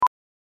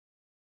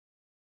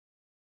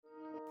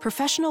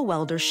Professional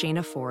welder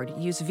Shayna Ford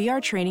used VR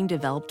training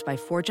developed by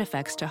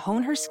ForgeFX to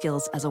hone her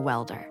skills as a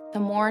welder. The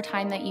more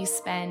time that you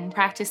spend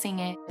practicing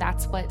it,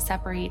 that's what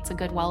separates a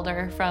good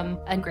welder from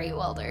a great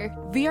welder.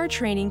 VR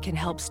training can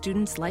help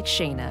students like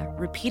Shayna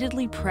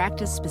repeatedly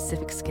practice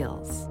specific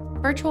skills.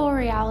 Virtual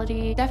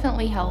reality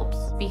definitely helps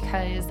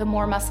because the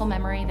more muscle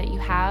memory that you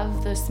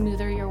have, the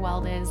smoother your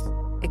weld is.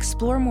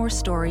 Explore more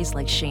stories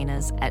like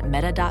Shayna's at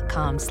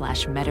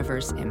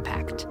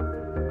meta.com/metaverseimpact.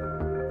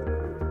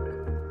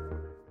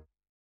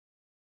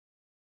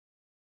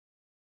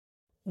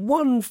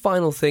 One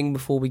final thing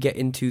before we get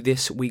into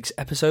this week's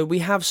episode, we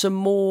have some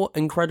more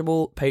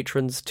incredible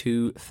patrons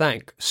to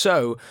thank.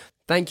 So,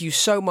 thank you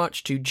so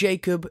much to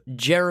Jacob,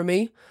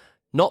 Jeremy,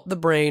 Not the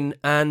Brain,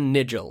 and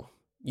Nigel.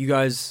 You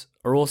guys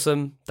are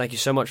awesome. Thank you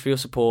so much for your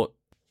support.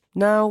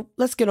 Now,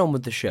 let's get on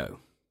with the show.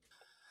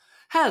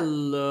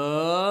 Hello,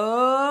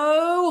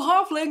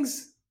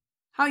 Halflings!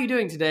 How are you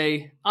doing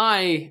today?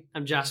 I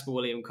am Jasper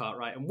William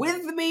Cartwright, and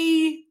with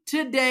me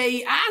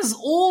today, as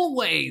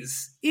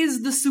always,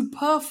 is the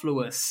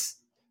superfluous.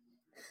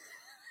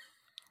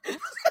 I'm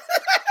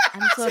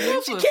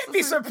sorry. She can't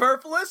be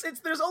superfluous.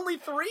 There's only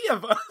three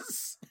of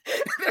us.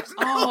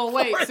 Oh,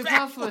 wait,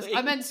 superfluous.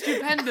 I meant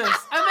stupendous.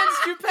 I'm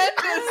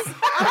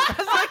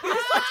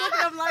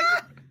like,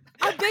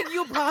 I beg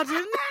your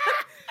pardon.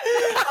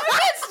 I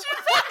meant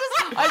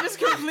stupendous. I just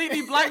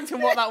completely blanked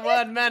on what that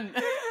word meant.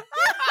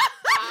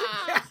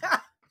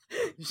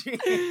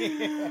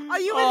 Are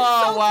you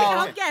insulting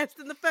our guest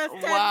in the first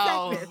 10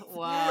 seconds?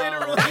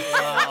 Wow.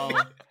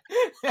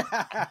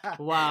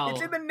 Wow.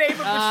 It's in the name of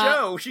the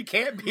show. She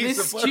can't be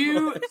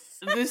superfluous.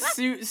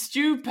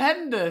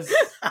 Stupendous.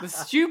 The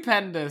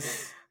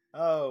stupendous.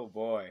 Oh,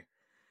 boy.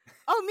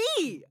 Oh,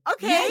 me?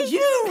 Okay. Yeah,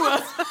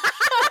 you!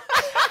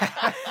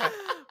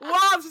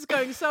 Wow, this is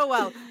going so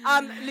well.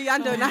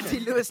 Leander,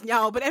 Natty, Lewis,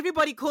 Nyao, but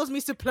everybody calls me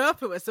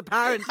superfluous,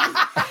 apparently.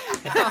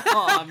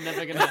 I'm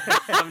never gonna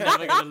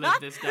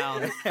live this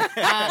down.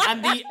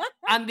 And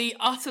the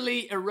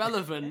utterly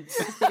irrelevant.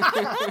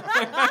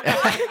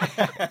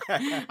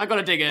 I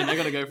gotta dig in. I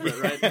gotta go for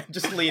it, right?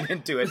 Just lean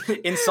into it.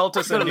 Insult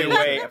us in a new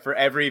way for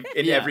every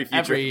future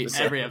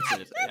episode. Every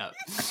episode. Yeah.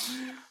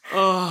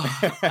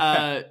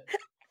 Oh.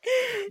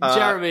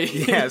 Jeremy.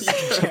 Yes,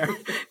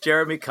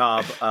 Jeremy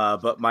Cobb,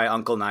 but my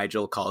Uncle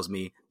Nigel calls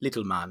me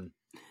Little Man.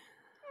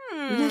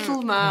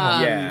 Little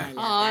Man. Yeah. Oh,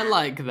 I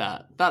like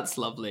that. That's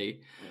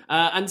lovely.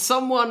 And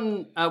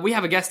we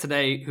have a guest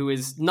today who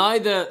is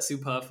neither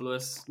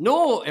superfluous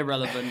nor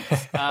irrelevant,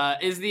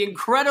 is the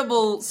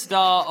incredible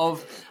star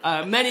of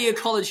many a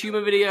college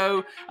humor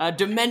video,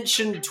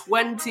 Dimension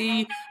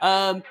 20,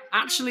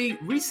 actually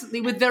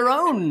recently with their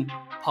own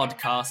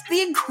podcast,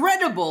 the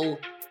incredible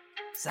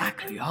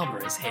Zach Oyama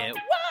is here.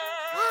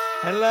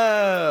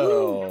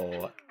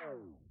 Hello.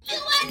 You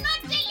are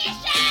not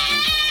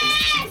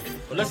delicious!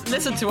 Well, let's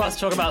listen to us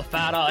talk about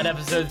Fat Art in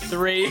episode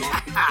 3.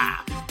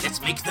 Let's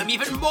make them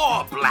even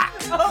more black.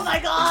 Oh my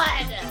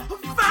god!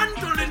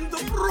 Vandal in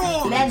the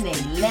brawl.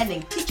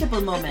 Learning, teachable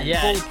moment.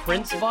 Yeah. Full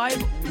Prince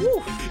vibe.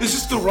 Woo. Is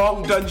this the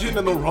wrong dungeon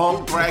and the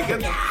wrong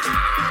dragon?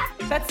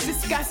 That's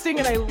disgusting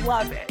and I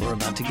love it. We're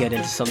about to get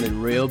into something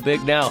real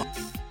big now.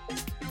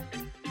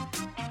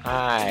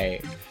 Hi.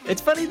 It's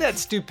funny that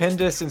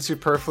stupendous and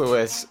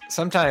superfluous,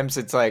 sometimes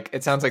it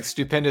sounds like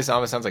stupendous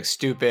almost sounds like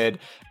stupid,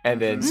 and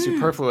then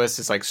superfluous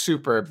is like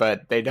super,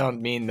 but they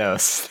don't mean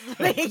those.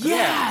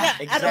 Yeah,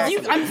 exactly.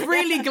 I'm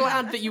really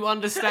glad that you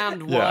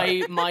understand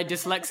why my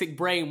dyslexic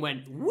brain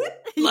went whoop.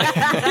 Like,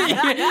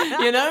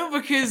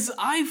 because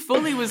I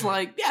fully was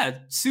like, yeah,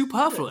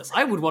 superfluous.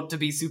 I would want to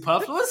be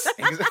superfluous.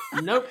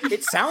 Nope.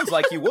 It sounds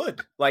like you would.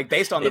 Like,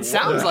 based on the It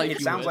sounds like it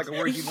you sounds would. like a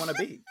word you'd want to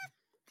be.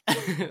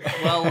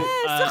 Well,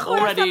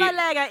 already.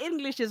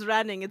 English is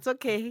running. It's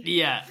okay.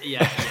 Yeah.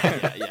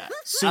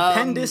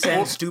 Stupendous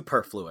and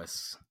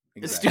superfluous.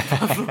 Exactly.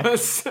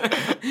 Superfluous.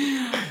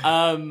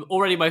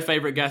 Already my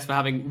favorite guest for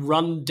having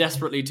run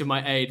desperately to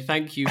my aid.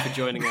 Thank you for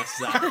joining us,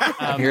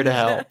 Zach. I'm here to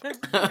help.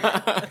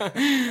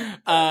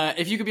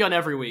 If you could be on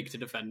every week to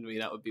defend me,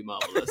 that would be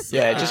marvelous.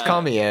 Yeah, just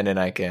call me in and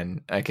I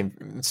can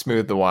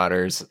smooth the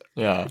waters.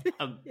 Yeah.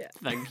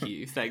 Thank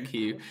you.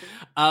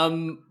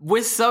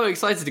 We're so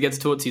excited to get to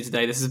talk to you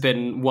today. This has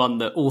been one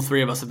that all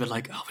three of us have been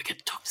like, oh, we get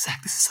to talk to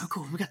Zach. This is so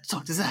cool. We get to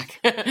talk to Zach.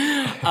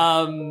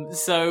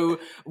 So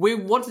we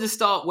wanted to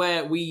start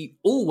where we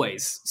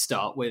always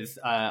start with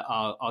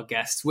our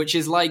guests, which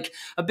is like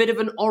a bit of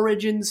an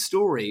origin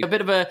story, a bit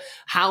of a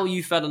how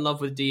you fell in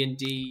love with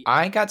D&D.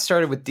 I got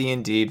started with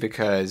D&D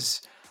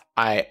because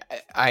I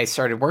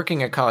started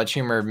working at College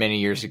Humor many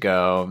years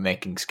ago,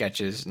 making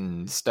sketches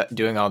and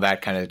doing all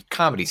that kind of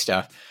comedy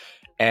stuff.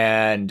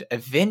 And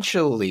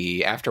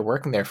eventually, after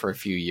working there for a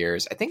few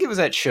years, I think it was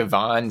at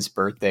Siobhan's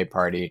birthday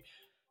party,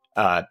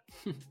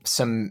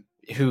 some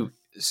who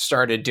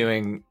started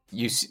doing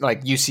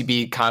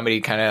UCB comedy,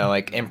 kind of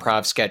like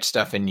improv sketch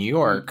stuff in New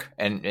York,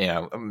 and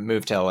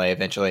moved to LA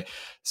eventually.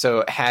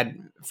 So had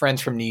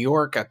friends from New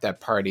York at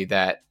that party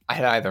that I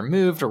had either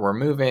moved or were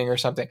moving or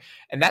something,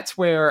 and that's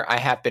where I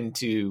happened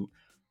to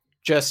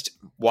just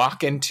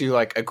walk into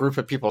like a group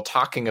of people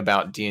talking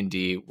about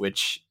D&D,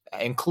 which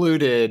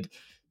included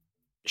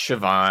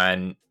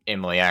Siobhan,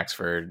 Emily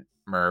Axford,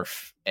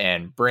 Murph,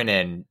 and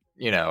Brennan,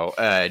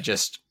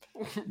 just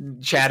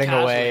chatting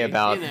away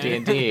about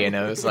D&D, and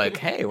I was like,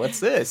 hey, what's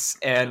this?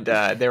 And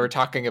they were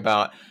talking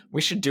about we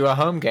should do a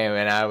home game,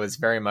 and I was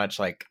very much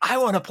like, I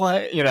want to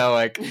play,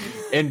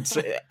 and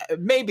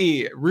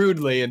maybe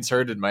rudely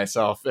inserted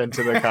myself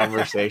into the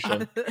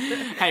conversation.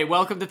 Hey,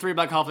 welcome to Three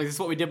Black Halflings. This is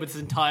what we did with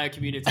this entire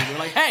community. We're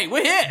like, hey,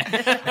 we're here.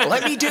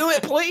 Let me do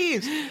it,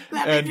 please.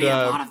 Let me be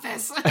a part of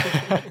this.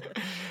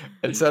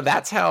 And so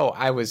that's how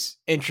I was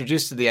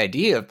introduced to the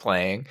idea of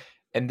playing.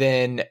 And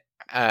then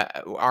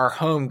our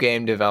home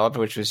game developed,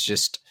 which was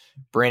just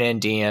Brennan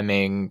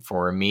DMing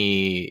for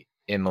me,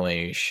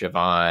 Emily,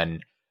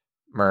 Siobhan,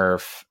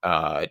 Murph,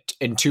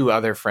 and two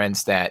other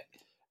friends that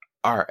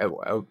are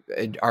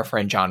our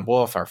friend John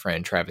Wolfe, our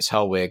friend Travis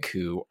Hellwig,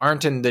 who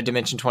aren't in the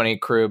Dimension 20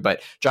 crew,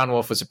 but John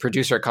Wolfe was a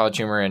producer at College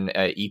Humor and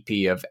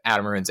EP of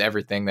Adam Ruins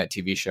Everything, that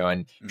TV show.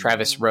 And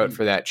Travis wrote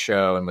for that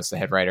show and was the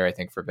head writer, I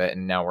think, for a bit,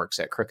 and now works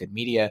at Crooked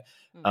Media.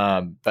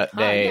 But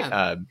they,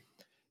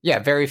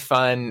 very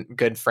fun,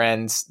 good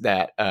friends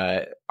that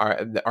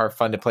are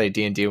fun to play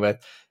D&D with.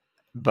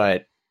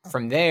 But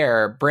from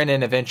there,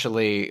 Brennan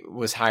eventually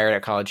was hired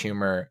at College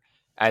Humor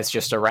as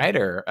just a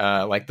writer,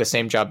 like the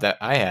same job that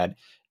I had.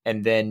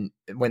 And then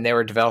when they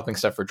were developing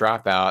stuff for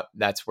Dropout,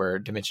 that's where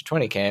Dimension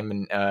 20 came.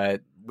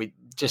 And we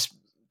just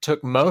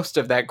took most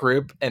of that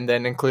group and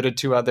then included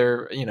two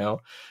other,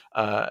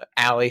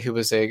 Allie, who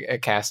was a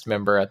cast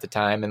member at the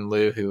time, and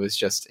Lou, who was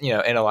just,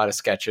 in a lot of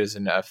sketches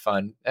and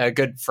a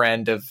good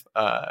friend of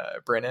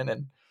Brennan.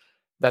 And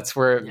that's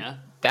where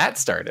that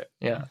started.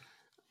 Yeah.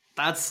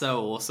 That's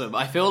so awesome.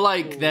 I feel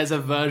like there's a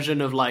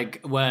version of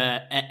like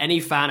where any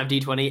fan of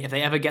D20, if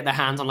they ever get their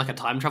hands on like a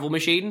time travel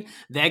machine,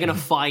 they're going to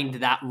find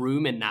that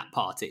room in that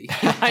party.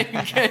 I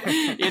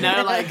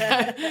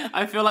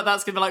feel like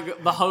that's going to be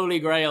like the holy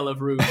grail of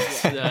rooms,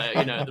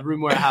 the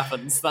room where it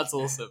happens. That's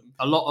awesome.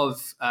 A lot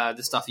of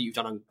the stuff that you've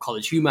done on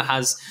College Humor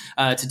has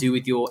to do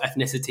with your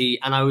ethnicity.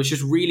 And I was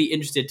just really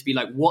interested to be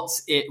like, what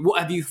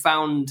have you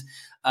found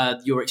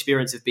your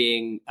experience of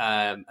being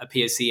a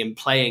POC and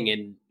playing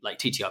in like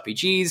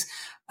TTRPGs?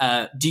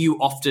 Do you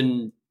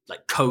often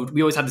like code?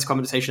 We always had this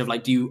conversation of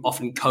like, do you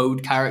often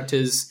code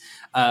characters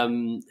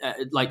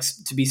like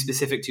to be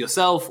specific to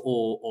yourself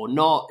or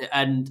not?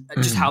 And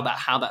just how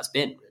that's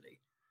been really.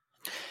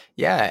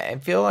 Yeah, I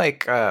feel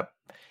like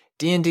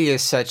D&D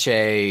is such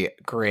a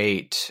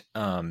great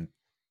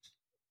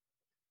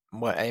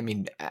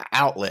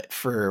outlet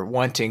for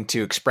wanting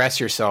to express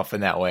yourself in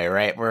that way,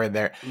 right?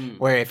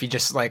 Where if you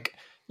just like,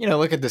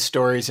 look at the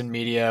stories in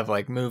media of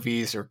like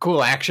movies or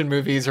cool action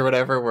movies or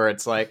whatever, where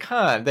it's like,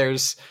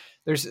 there's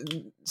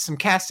some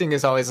casting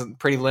is always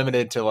pretty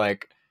limited to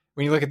like,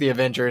 when you look at the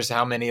Avengers,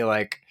 how many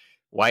like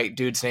white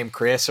dudes named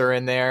Chris are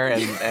in there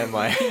and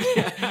like,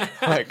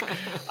 like,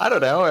 I don't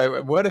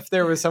know. What if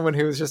there was someone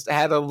who just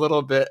had a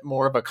little bit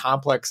more of a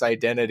complex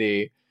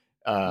identity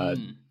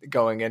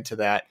going into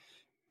that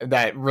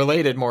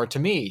related more to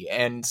me?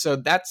 And so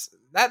that's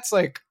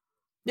like,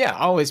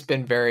 always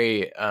been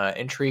very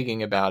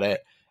intriguing about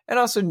it. And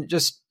also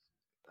just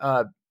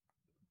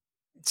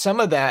some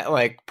of that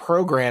like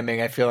programming,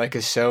 I feel like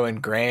is so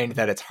ingrained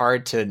that it's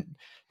hard to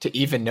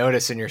even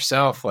notice in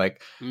yourself.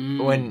 Like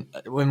when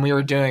we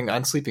were doing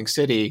Unsleeping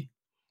City,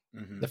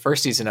 the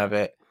first season of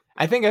it,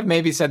 I think I've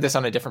maybe said this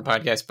on a different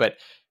podcast, but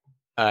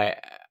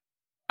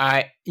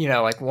I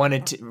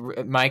wanted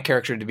my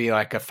character to be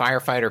like a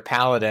firefighter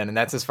paladin, and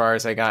that's as far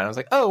as I got. And I was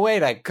like, oh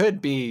wait, I could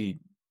be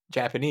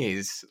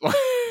Japanese.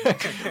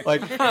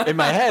 Like in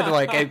my head,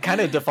 like it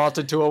kind of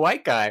defaulted to a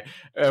white guy,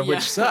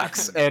 which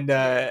sucks. And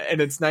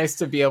it's nice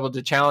to be able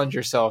to challenge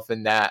yourself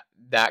in that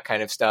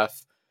kind of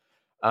stuff,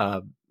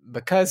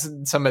 because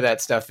some of that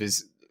stuff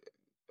is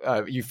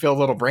you feel a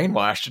little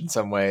brainwashed in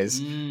some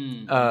ways.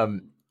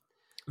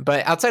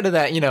 But outside of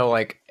that,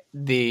 like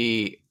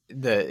the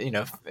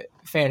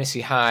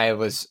Fantasy High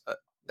was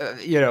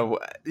you're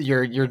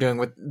dealing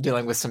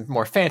with some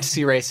more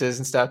fantasy races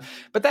and stuff,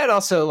 but that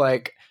also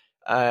like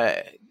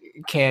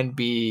can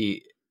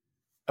be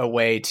a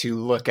way to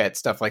look at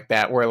stuff like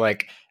that, where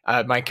like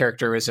my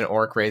character is an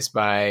orc raised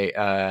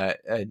by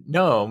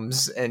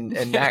gnomes, and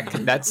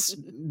that's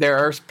there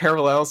are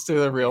parallels to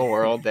the real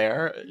world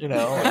there.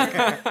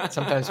 Like,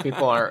 sometimes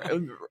people are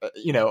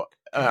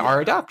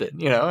adopted,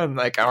 and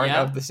like aren't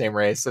of the same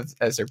race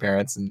as their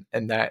parents,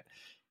 and that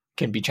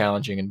can be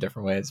challenging in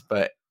different ways.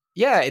 But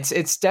yeah,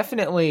 it's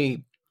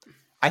definitely,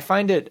 I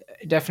find it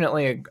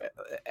definitely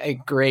a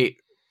great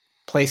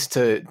place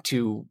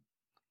to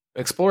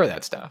explore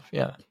that stuff.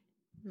 Yeah.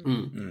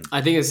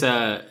 I think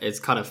it's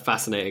kind of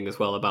fascinating as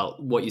well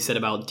about what you said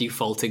about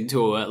defaulting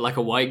to like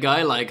a white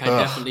guy. Like I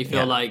definitely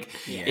feel like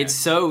it's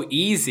so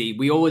easy.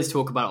 We always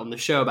talk about it on the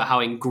show about how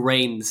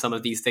ingrained some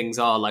of these things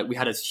are. Like we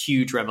had a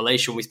huge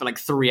revelation. We spent like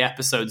 3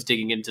 episodes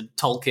digging into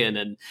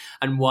Tolkien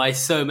and why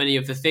so many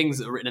of the things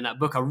that are written in that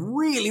book are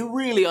really,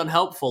 really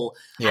unhelpful,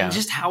 and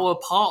just how a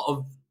part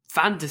of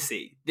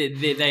fantasy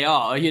they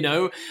are, you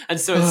know? And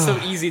so it's so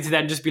easy to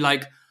then just be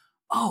like,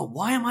 oh,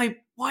 why am I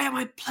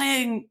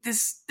playing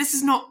this? This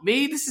is not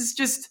me. This is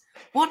just,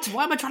 what?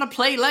 Why am I trying to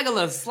play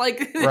Legolas?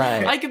 Like,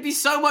 Right. I could be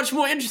so much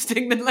more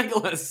interesting than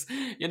Legolas,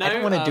 you know? I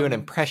don't want to do an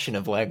impression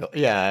of Lego.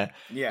 Yeah.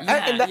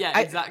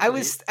 Exactly. I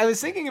was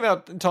thinking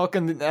about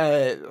Tolkien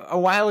a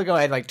while ago.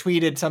 I like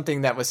tweeted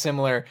something that was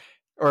similar,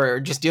 or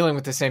just dealing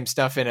with the same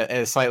stuff in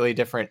a slightly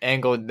different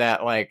angle.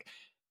 That like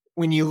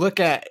when you look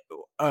at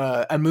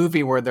a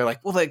movie where they're like,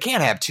 well, they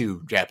can't have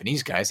two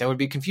Japanese guys, that would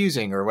be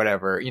confusing or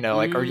whatever, you know,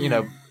 like, or, you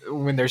know,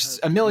 when there's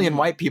a million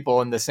white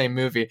people in the same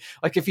movie,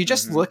 like if you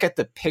just look at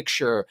the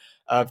picture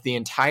of the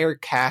entire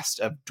cast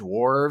of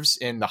dwarves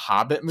in the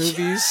Hobbit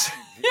movies,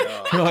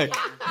 you're like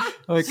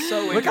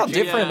so look how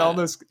different all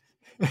those.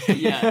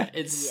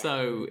 It's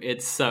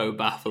so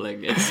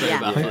baffling. It's so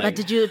baffling.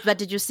 But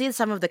did you see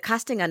some of the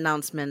casting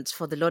announcements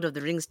for the Lord of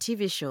the Rings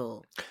TV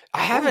show?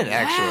 I haven't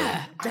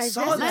actually. I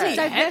saw that.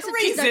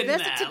 Diversity.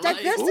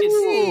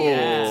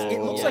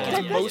 It looks like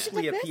it's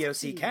mostly a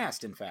POC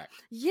cast, in fact.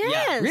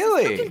 Yes,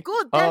 really? it's looking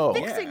good. They're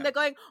fixing. They're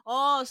going,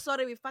 oh,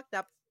 sorry, we fucked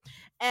up.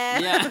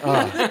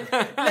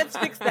 Let's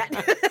fix that.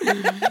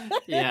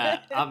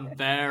 I'm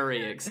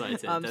very excited.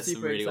 That's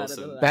super really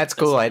excited awesome. That's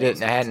cool. I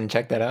hadn't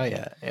checked that out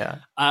yet. Yeah.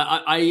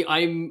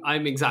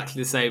 I'm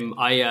exactly the same.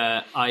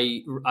 I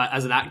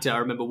as an actor, I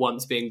remember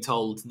once being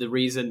told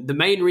the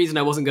main reason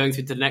I wasn't going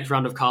through to the next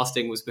round of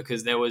casting was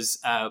because there was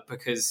going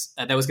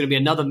to be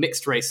another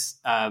mixed race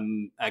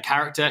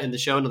character in the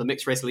show, another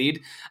mixed race lead,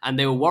 and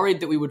they were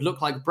worried that we would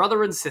look like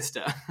brother and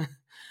sister.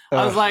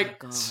 I was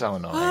like, so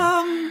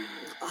annoying.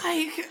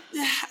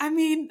 I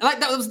mean, like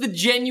that was the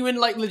genuine,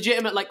 like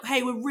legitimate, like,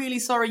 hey, we're really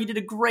sorry, you did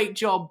a great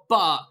job,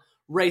 but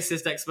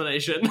racist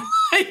explanation.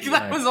 Like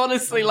that was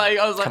honestly like,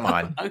 I was like, come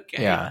on,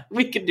 okay,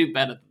 we can do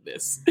better than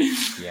this.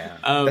 Yeah,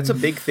 that's a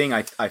big thing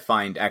I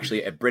find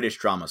actually at British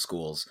drama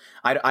schools.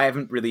 I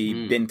haven't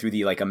really been through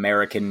the like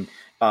American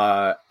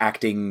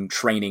acting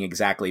training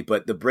exactly,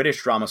 but the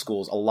British drama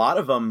schools, a lot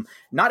of them,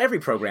 not every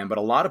program, but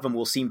a lot of them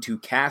will seem to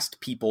cast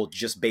people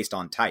just based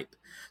on type.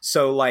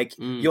 So like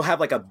you'll have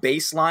like a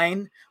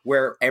baseline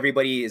where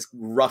everybody is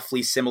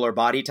roughly similar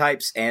body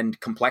types and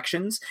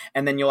complexions,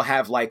 and then you'll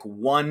have like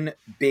one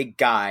big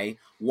guy,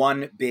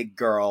 one big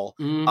girl,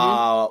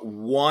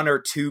 one or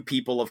two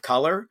people of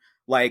color,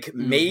 like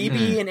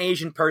maybe an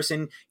Asian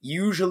person,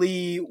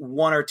 usually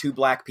one or two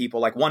black people,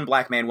 like one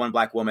black man, one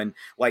black woman,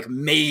 like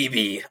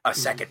maybe a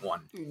second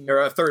one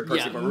or a third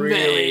person, but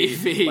really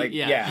but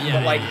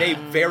like they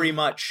very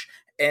much.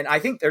 And I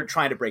think they're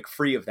trying to break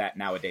free of that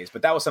nowadays.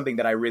 But that was something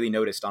that I really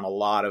noticed at a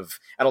lot of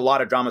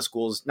drama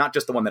schools, not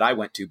just the one that I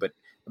went to, but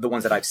the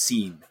ones that I've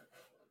seen.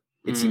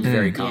 It seems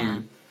very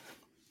common.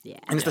 Yeah.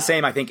 And it's the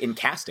same, I think, in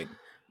casting,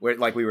 where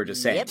like we were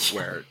just saying,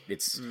 where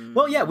it's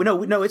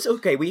no, it's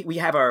okay. We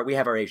have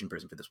our Asian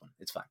person for this one.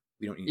 It's fine.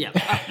 We don't need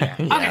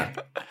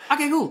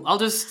Okay, cool. I'll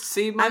just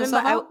see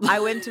myself.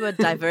 I went to a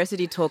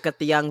diversity talk at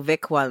the Young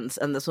Vic once,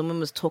 and this woman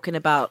was talking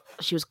about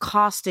she was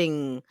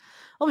casting.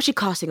 What was she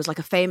casting? It was like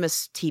a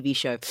famous TV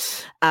show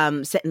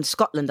set in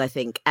Scotland, I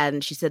think.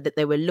 And she said that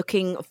they were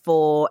looking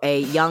for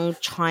a young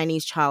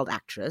Chinese child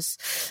actress,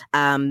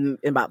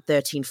 about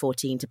 13,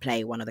 14, to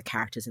play one of the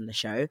characters in the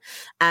show.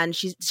 And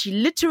she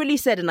literally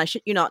said, and I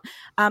shit you not,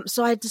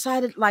 so I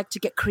decided like to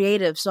get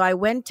creative. So I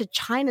went to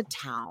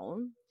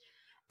Chinatown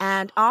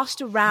and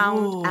asked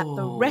around at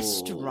the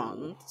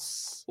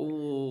restaurants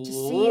to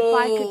see if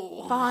I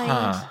could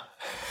find...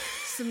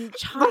 some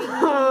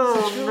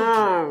Chinese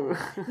children.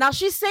 Now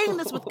she's saying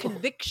this with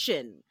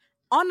conviction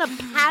on a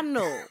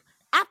panel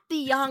at the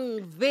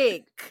Young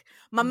Vic.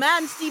 My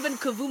man Stephen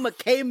Kavuma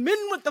came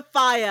in with the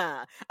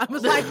fire. I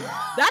was like,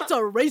 "That's a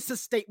racist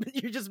statement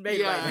you just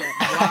made right there."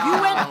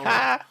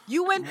 Wow.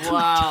 You went to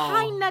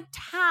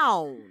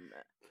Chinatown.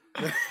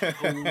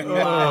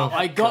 Wow!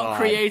 I got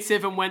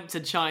creative and went to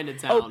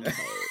Chinatown. Okay.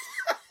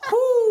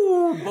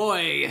 Oh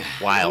boy!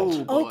 Wild.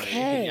 Ooh, boy.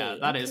 Okay. Yeah,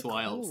 that is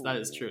wild. Cool. That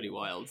is truly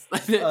wild.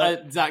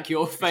 Zach,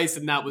 your face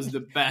and that was the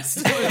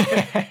best.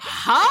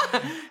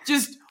 Huh?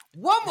 Just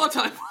one more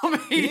time for me.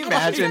 Can you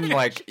imagine,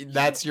 like,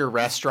 that's your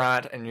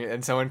restaurant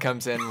and someone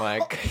comes in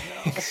like,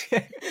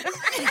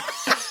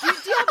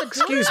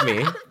 excuse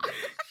me.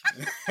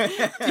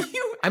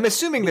 I'm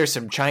assuming there's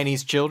some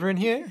Chinese children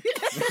here.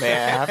 May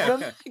I have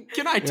them?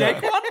 Can I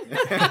take one?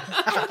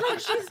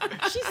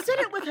 She said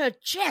it with her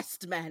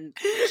chest, man.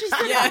 She said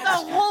it with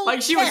her whole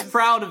like she chest. was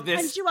proud of this.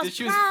 And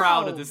she was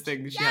proud of this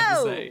thing she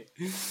had to say.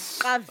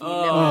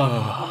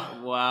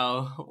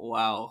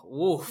 Wow.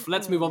 Oof.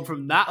 Let's move on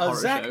from that horror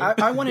Zach, show.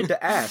 I wanted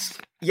to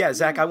ask. Yeah,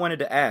 Zach, I wanted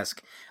to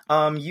ask.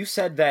 You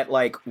said that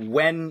like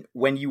when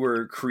you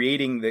were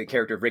creating the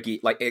character of Ricky,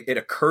 like it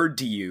occurred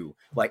to you,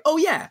 like, oh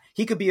yeah,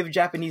 he could be of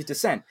Japanese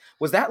descent.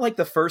 Was that like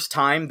the first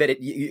time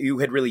that you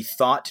had really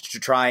thought to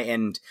try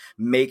and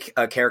make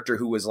a character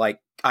who was like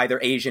either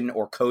Asian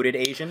or coded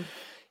Asian?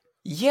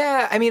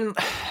 Yeah, I mean,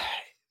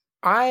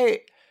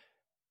 I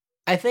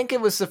think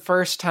it was the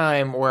first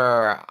time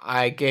where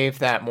I gave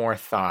that more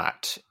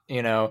thought.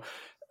 You know,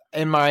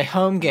 in my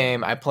home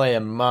game, I play a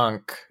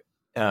monk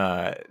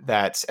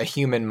that's a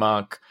human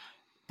monk.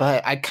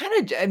 But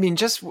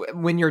just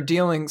when you're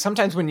dealing,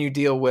 sometimes when you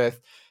deal with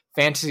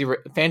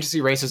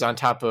fantasy races on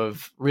top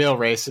of real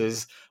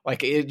races,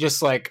 like it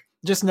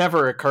just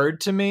never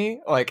occurred to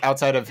me, like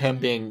outside of him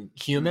being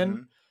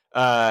human.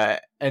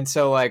 And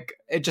so like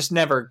it just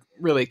never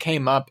really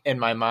came up in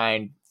my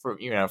mind,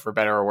 for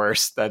better or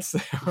worse. That's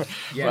I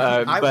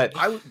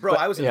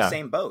was in the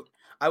same boat.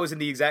 I was in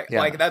the exact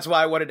like that's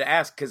why I wanted to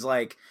ask, because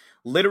like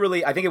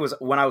literally I think it was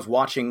when I was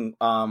watching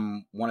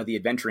one of the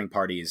adventuring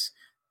parties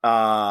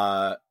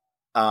where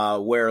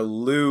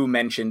Lou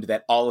mentioned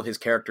that all of his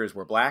characters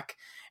were black,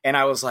 and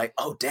I was like,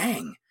 oh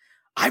dang,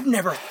 I've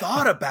never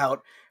thought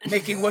about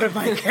making one of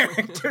my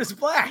characters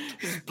black.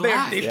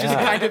 They've just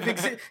kind of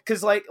exist,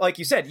 because like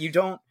you said,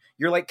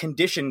 you're like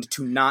conditioned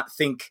to not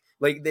think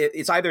like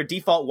it's either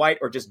default white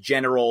or just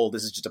general,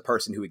 this is just a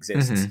person who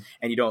exists,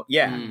 and you don't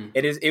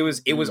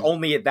it was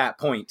only at that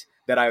point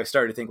that I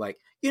started to think like,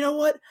 you know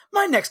what,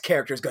 my next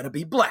character is going to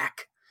be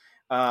black,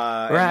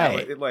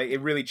 right?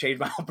 It really changed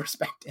my whole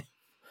perspective.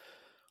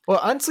 Well,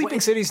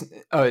 Unsleeping City's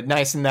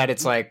nice in that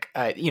it's like,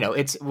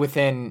 it's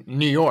within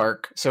New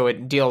York, so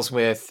it deals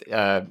with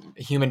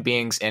human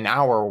beings in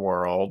our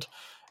world.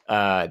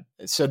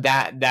 So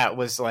that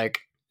was like,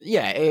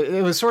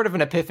 it was sort of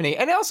an epiphany.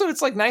 And also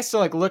it's like nice to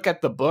like look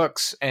at the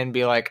books and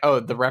be like,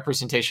 oh, the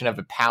representation of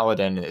a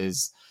paladin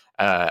is,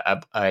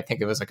 I think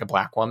it was like a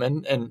black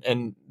woman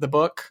in the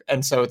book.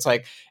 And so it's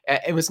like,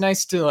 it was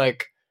nice to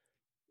like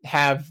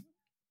have,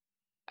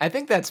 I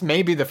think that's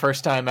maybe the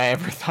first time I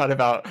ever thought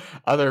about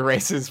other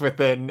races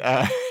within,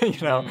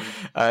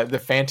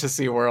 the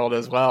fantasy world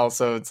as well.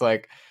 So it's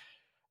like,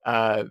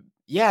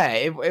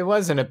 it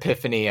was an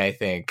epiphany, I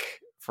think,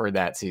 for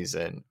that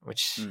season,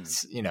 which,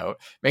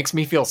 makes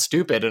me feel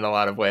stupid in a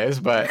lot of ways,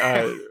 but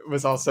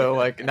was also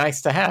like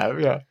nice to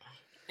have. Yeah.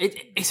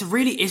 It's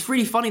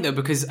really funny though,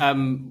 because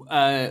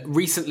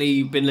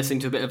recently been listening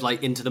to a bit of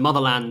like Into the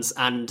Motherlands,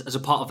 and as a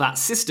part of that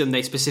system,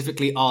 they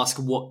specifically ask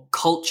what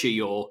culture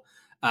your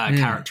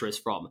character is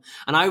from,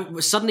 and I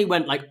suddenly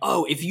went like,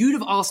 oh, if you'd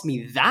have asked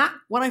me that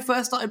when I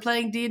first started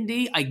playing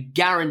D&D, I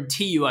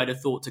guarantee you I'd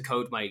have thought to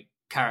code my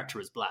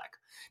character as black.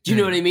 Do you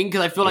know what I mean?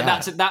 Because I feel like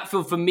that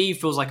for me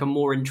feels like a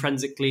more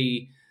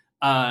intrinsically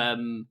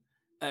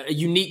a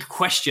unique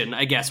question,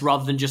 I guess,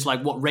 rather than just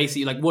like what race are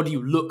you, like what do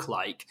you look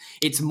like?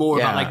 It's more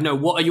about like, no,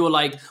 what are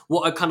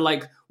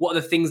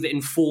the things that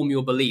inform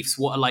your beliefs?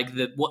 What are like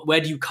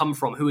where do you come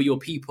from? Who are your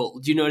people?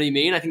 Do you know what I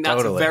mean? I think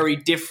that's a very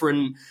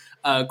different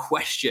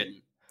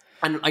question.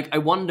 And I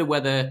wonder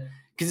whether,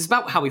 because it's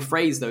about how we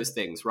phrase those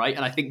things, right?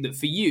 And I think that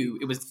for you,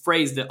 it was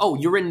phrased that, oh,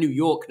 you're in New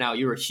York now,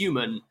 you're a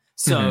human.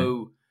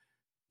 So,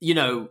 you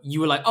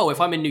were like, oh,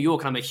 if I'm in New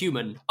York and I'm a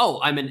human,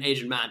 oh, I'm an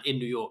Asian man in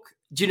New York.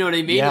 Do you know what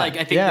I mean? Yeah, like,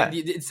 I think that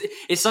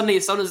it's suddenly,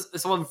 as soon as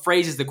someone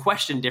phrases the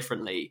question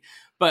differently.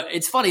 But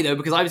it's funny though,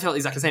 because I felt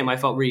exactly the same. I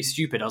felt really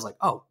stupid. I was like,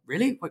 oh,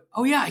 really? Like,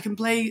 oh yeah, I can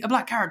play a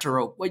black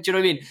character. Or, wait, do you know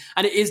what I mean?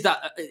 And it is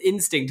that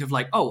instinct of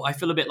like, oh, I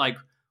feel a bit like,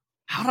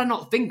 how did I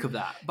not think of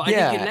that? But I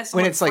think unless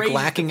when it's like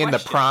lacking in the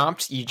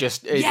prompt, you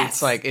just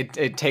it's like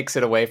it takes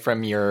it away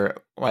from your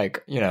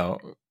like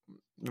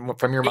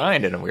from your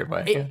mind in a weird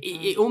way.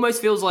 It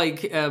almost feels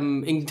like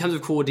in terms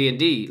of core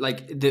D&D,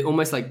 like the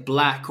almost like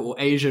black or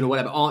Asian or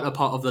whatever aren't a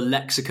part of the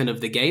lexicon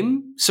of the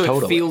game,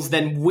 so it feels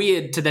then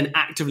weird to then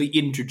actively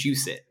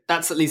introduce it.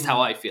 That's at least how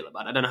I feel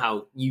about it. I don't know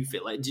how you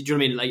feel. Like, do you know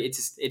what I mean? Like it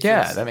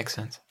feels that makes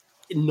sense.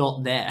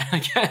 Not there, I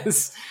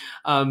guess.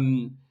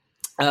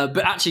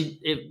 But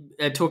actually,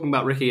 talking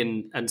about Ricky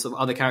and some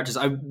other characters,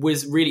 I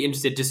was really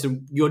interested just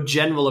in your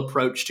general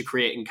approach to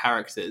creating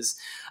characters.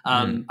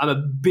 I'm a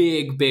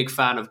big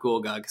fan of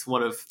Gorgug. It's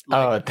one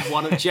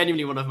of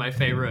genuinely one of my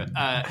favorite.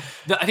 I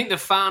think the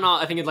fan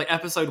art, I think it's like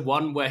episode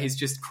 1 where he's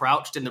just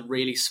crouched in the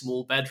really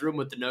small bedroom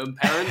with the gnome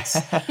parents.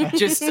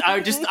 It's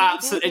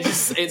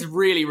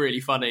really, really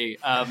funny.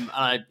 And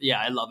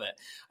I love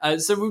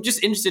it. So we're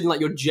just interested in like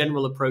your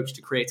general approach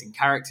to creating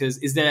characters.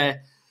 Is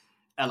there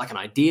like an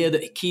idea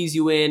that it keys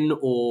you in,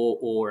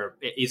 or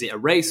is it a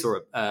race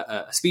or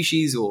a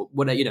species, or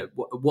whatever?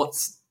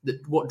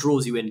 What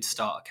draws you in to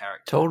start a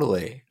character?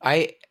 Totally.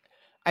 I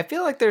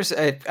feel like there's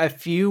a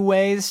few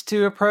ways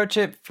to approach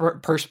it.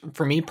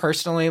 For me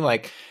personally,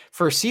 like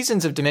for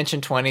Seasons of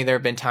Dimension 20, there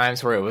have been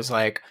times where it was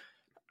like,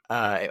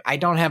 I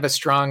don't have a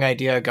strong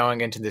idea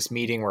going into this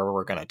meeting where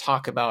we're going to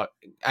talk about.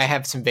 I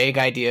have some vague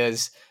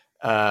ideas.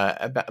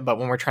 But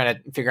when we're trying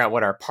to figure out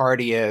what our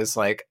party is,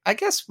 like, I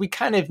guess we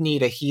kind of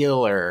need a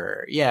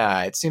healer.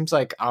 Yeah, it seems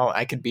like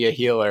I could be a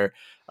healer.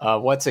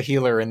 What's a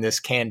healer in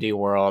this candy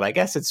world? I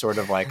guess it's sort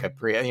of like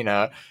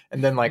and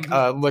then like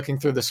looking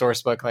through the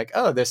source book, like,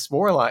 oh, this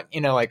warlock,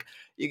 like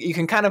you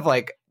can kind of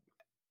like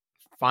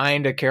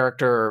find a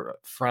character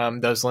from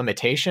those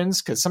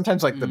limitations, because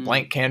sometimes like the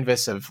blank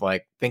canvas of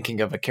like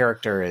thinking of a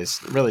character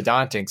is really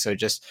daunting. So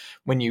just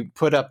when you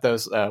put up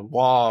those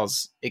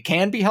walls, it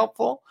can be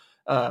helpful.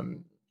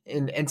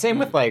 And same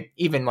with like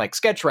even like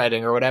sketch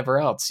writing or whatever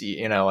else,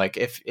 like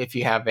if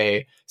you have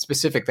a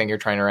specific thing you're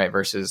trying to write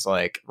versus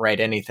like write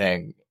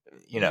anything,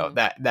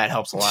 that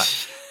helps a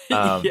lot.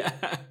 Yeah.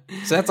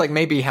 So that's like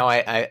maybe how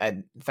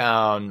I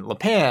found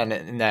Lapan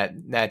in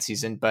that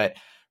season. But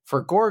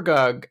for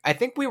Gorgug, I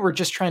think we were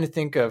just trying to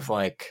think of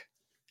like,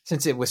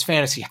 since it was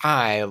fantasy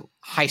high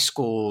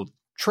school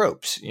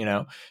tropes,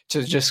 to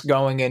just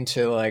going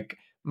into like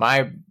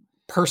my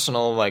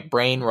personal like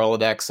brain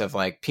Rolodex of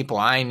like people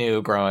I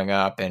knew growing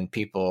up and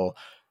people,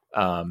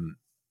 and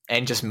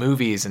just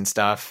movies and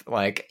stuff.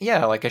 Like,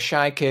 yeah, like a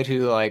shy kid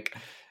who like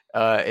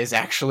is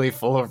actually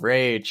full of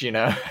rage,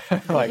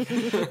 like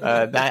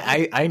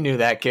that. I knew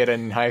that kid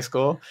in high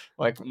school.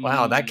 Like,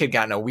 wow, that kid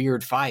got in a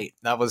weird fight.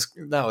 That was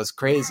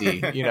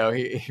crazy.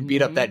 He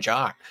beat up that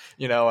jock.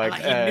 Like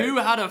he knew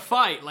how to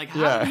fight. Like,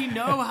 how did he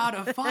know how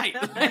to fight?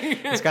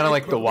 It's kind of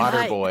like The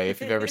Water Boy,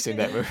 if you've ever seen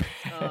that movie.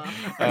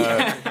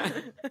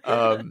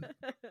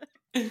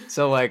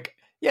 So like,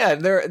 yeah,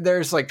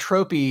 there's like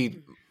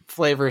tropey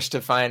flavors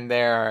to find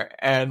there,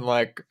 and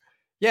like,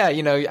 yeah,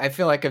 I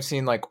feel like I've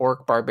seen like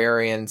orc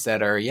barbarians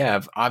that are,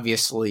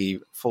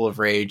 obviously full of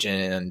rage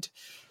and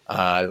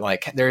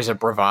like there's a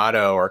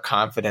bravado or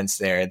confidence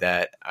there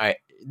that I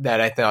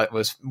thought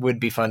would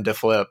be fun to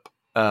flip.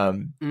 I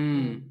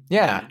think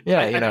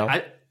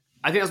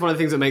that's one of the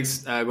things that makes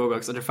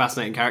Gorgok such a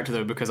fascinating character,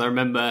 though, because I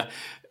remember,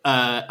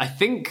 I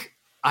think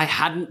I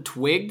hadn't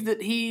twigged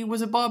that he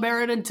was a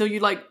barbarian until you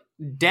like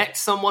decked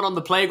someone on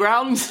the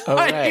playground,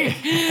 right.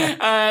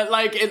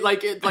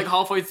 like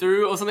halfway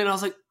through or something. And I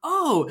was like,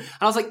 oh, and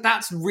I was like,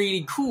 that's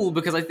really cool,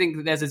 because I think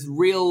that there's this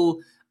real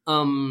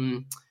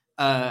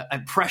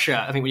pressure.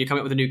 I think when you come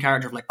up with a new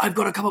character of like, I've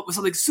got to come up with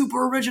something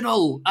super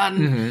original,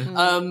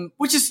 and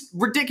which is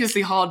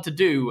ridiculously hard to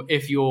do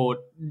if you're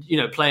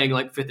playing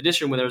like 5th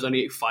edition where there's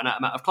only a finite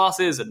amount of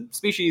classes and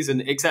species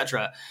and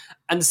etc.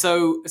 And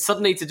so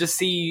suddenly to just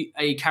see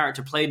a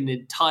character played in an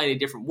entirely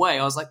different way,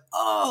 I was like,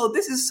 oh,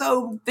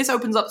 this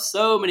opens up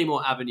so many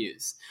more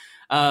avenues.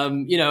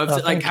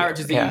 Like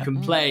characters that you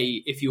can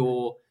play if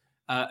you're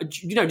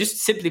just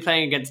simply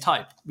playing against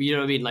type. You know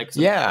what I mean? Like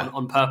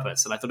on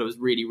purpose. And I thought it was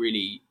really,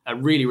 really,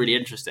 really, really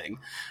interesting.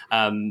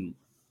 And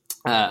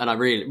I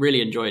really,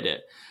 really enjoyed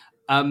it.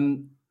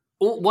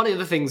 One of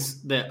the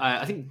things that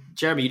I think,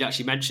 Jeremy, you'd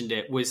actually mentioned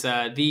it, was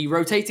the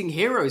Rotating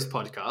Heroes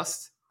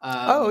podcast.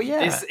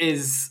 This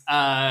is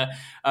a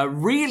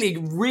really,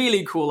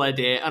 really cool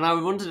idea. And I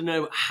wanted to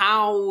know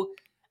how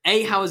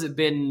has it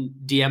been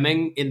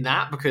DMing in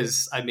that?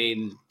 Because, I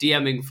mean,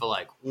 DMing for,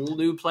 like, all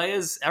new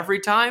players every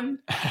time?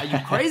 Are you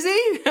crazy?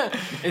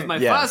 Is my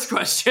first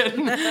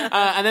question.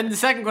 And then the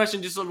second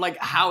question, just sort of like,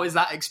 how is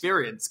that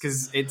experience?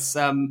 Because it's,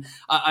 I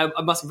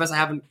must confess I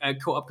haven't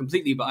caught up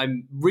completely, but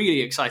I'm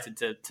really excited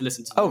to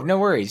listen to no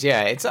worries.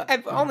 Yeah, it's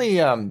I've only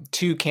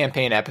 2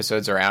 campaign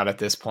episodes are out at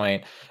this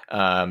point.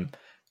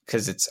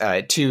 Because it's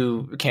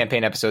 2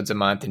 campaign episodes a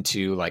month and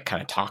 2, like,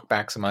 kind of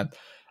talkbacks a month.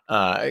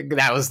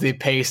 That was the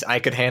pace I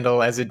could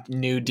handle as a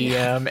new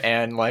DM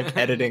and like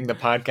editing the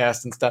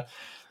podcast and stuff.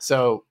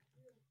 So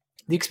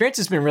the experience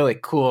has been really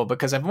cool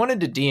because I've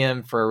wanted to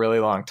DM for a really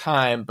long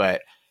time,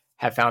 but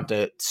have found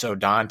it so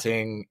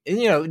daunting.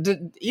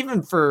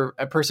 Even for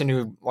a person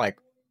who like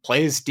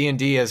plays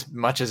D&D as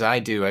much as I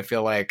do, I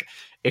feel like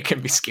it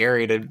can be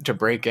scary to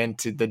break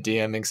into the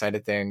DMing side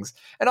of things.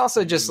 And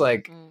also just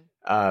like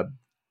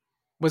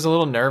was a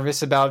little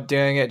nervous about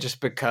doing it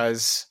just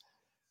because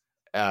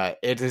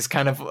it is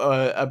kind of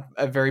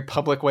a very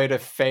public way to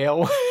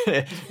fail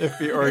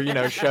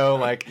show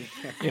like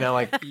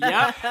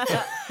yeah.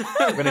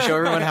 I'm going to show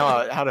everyone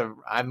how to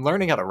I'm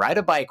learning how to ride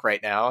a bike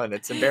right now, and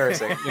it's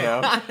embarrassing.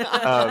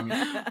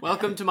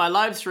 Welcome to my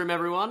live stream,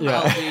 everyone.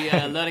 I'll be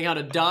learning how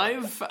to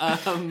dive.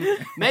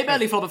 May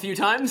belly flop a few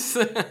times.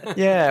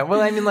 Yeah,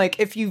 well, I mean, like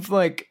if you've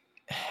like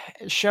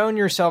shown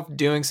yourself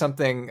doing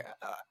something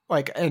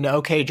like an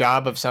okay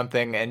job of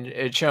something, and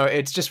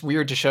it's just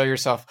weird to show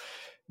yourself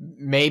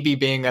maybe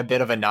being a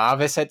bit of a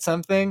novice at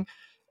something.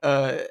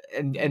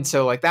 And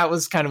so like that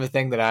was kind of a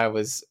thing that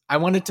I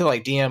wanted to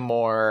like DM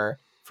more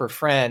for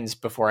friends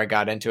before I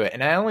got into it.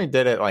 And I only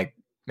did it like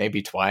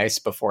maybe twice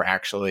before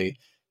actually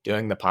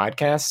doing the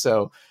podcast.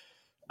 So,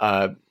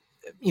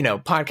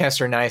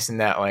 podcasts are nice in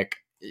that like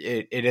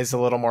it is a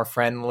little more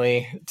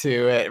friendly to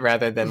it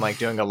rather than like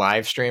doing a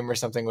live stream or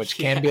something, which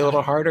can be a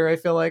little harder. I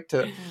feel like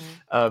to,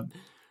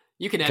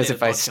 you can, because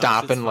if I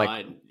stop and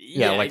like,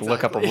 exactly.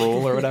 Look up a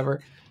rule or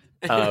whatever.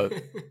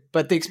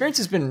 But the experience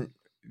has been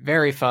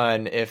very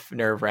fun, if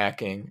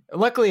nerve-wracking.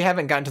 Luckily, I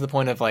haven't gotten to the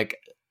point of like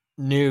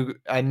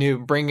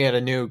bringing in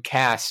a new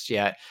cast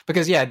yet,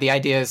 because the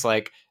idea is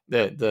like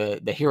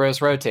the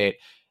heroes rotate,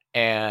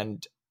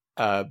 and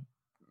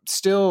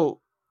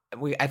still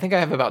I think I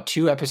have about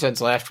 2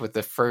 episodes left with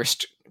the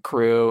first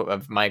crew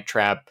of Mike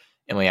Trapp,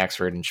 Emily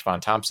Axford, and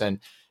Siobhan Thompson.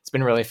 It's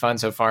been really fun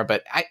so far,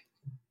 but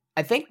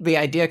I think the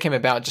idea came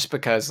about just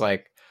because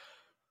like,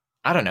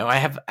 I don't know. I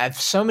have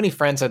so many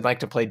friends I'd like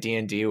to play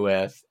D&D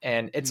with,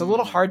 and it's a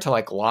little hard to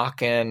like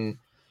lock in,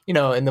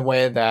 in the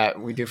way that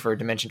we do for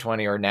Dimension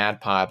 20 or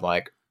NADPOD.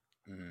 Like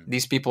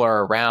these people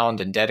are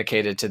around and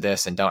dedicated to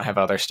this and don't have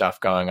other stuff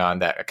going on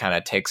that kind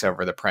of takes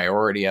over the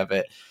priority of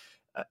it.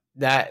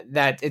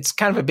 that it's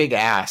kind of a big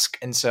ask.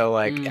 And so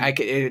like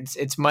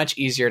it's much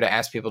easier to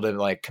ask people to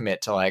like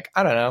commit to like,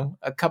 I don't know,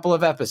 a couple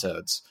of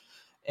episodes.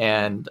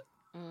 And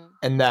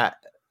that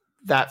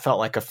felt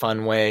like a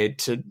fun way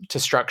to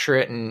structure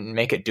it and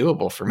make it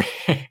doable for me.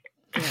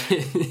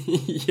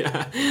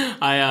 Yeah,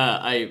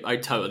 I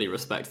totally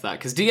respect that,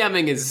 because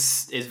DMing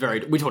is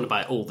very. We talk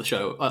about it all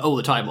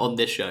the time on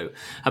this show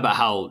about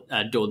how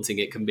daunting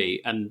it can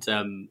be, and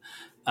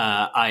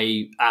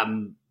I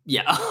am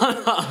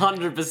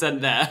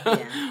 100% there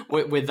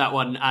with that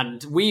one.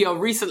 And we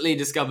recently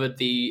discovered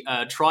the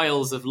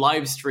trials of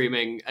live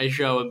streaming a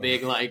show and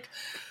being like,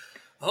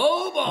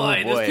 oh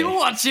boy, there's people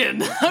watching.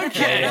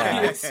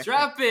 Okay,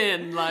 strap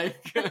in.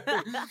 Like, the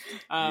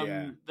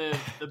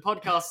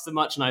podcasts are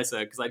much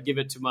nicer because I'd give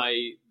it to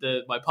my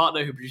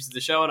partner who produces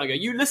the show, and I go,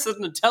 you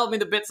listen and tell me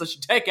the bits I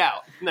should take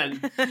out,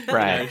 and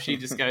then she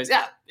just goes,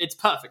 yeah, it's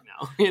perfect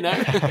now,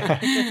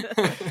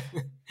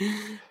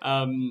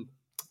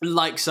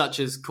 like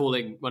such as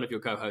calling one of your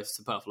co-hosts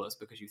superfluous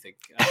because you think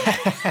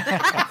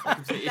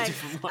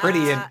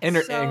pretty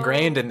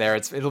ingrained in there.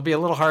 It'll be a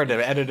little hard to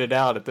edit it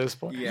out at this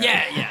point.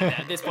 Yeah,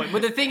 at this point.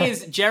 But the thing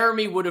is,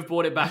 Jeremy would have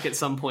brought it back at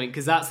some point,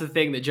 because that's the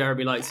thing that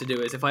Jeremy likes to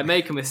do, is if I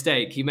make a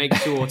mistake, he makes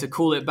sure to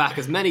call it back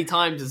as many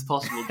times as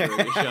possible during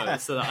the show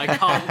so that I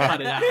can't cut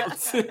it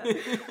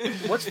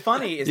out. What's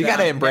funny is you got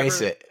to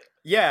embrace it.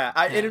 Yeah,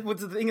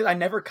 the thing is, I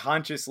never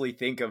consciously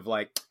think of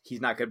like,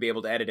 he's not going to be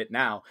able to edit it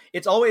now.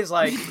 It's always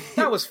like,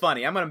 that was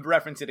funny, I'm going to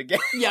reference it again.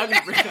 Yeah, I'm going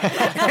to bring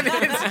it up. And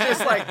it's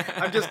just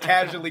like, I'm just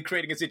casually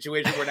creating a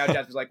situation where now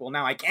Jasper's like, well,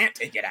 now I can't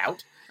take it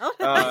out.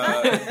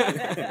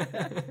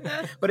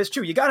 But it's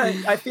true.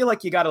 I feel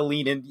like you gotta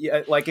lean in.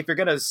 Like, if you're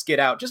going to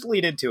skid out, just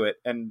lean into it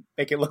and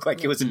make it look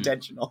like it was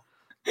intentional.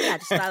 Yeah,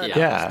 just style it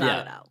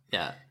out.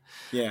 Yeah.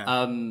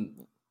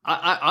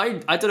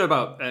 I don't know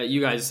about you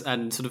guys,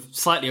 and sort of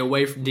slightly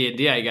away from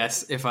D&D, I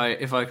guess, if I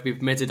could be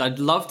permitted. I'd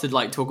love to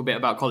like talk a bit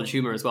about College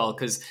Humor as well,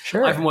 because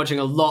I've been watching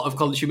a lot of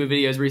College Humor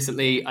videos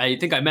recently. I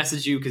think I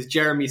messaged you because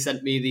Jeremy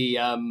sent me the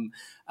Am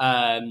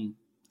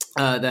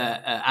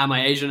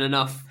I Asian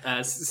Enough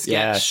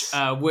sketch,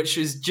 which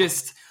is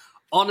just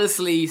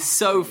honestly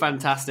so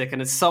fantastic.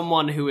 And as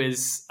someone who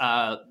is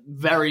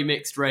very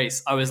mixed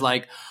race, I was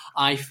like,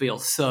 I feel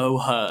so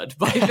heard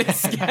by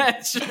this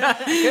sketch. Good.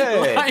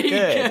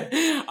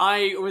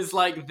 I was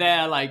like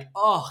there, like,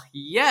 oh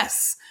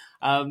yes.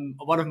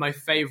 One of my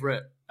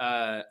favorite.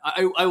 I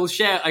will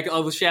share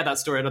that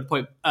story at another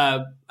point.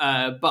 But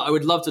I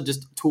would love to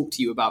just talk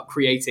to you about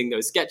creating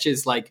those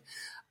sketches. Like,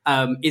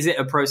 is it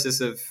a process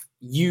of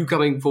you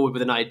coming forward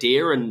with an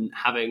idea and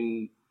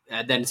having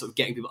then sort of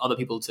getting other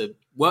people to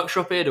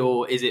workshop it,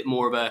 or is it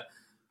more of a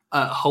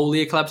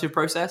wholly a collaborative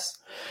process?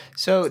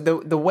 So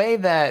the way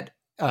that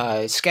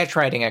sketch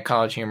writing at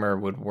College Humor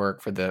would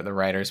work for the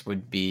writers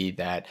would be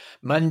that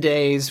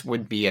Mondays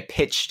would be a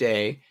pitch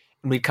day.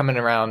 We come in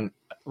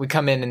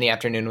the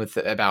afternoon with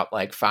about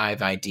like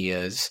 5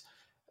 ideas,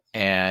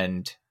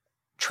 and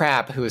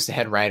Trap, who was the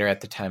head writer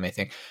at the time, I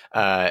think,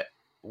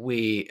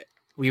 we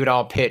would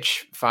all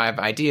pitch 5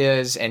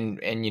 ideas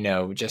and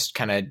just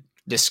kind of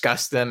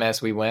discuss them as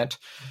we went.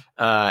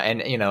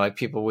 And like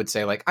people would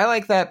say like, I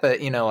like that,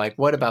 but like,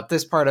 what about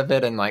this part of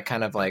it? And like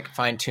kind of like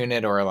fine tune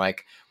it, or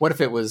like, what if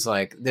it was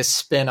like this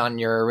spin on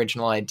your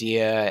original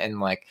idea,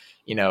 and like,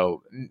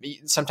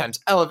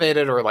 sometimes elevate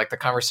it, or like the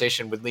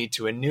conversation would lead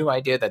to a new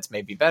idea that's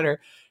maybe better.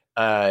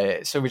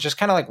 So we just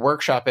kind of like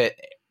workshop it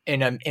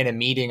in a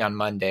meeting on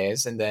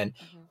Mondays. And then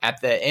at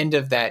the end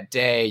of that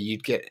day,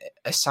 you'd get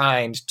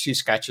assigned 2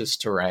 sketches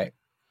to write.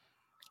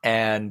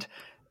 And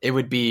it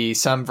would be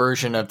some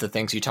version of the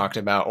things you talked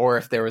about, or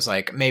if there was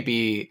like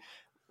maybe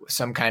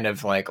some kind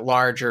of like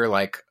larger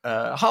like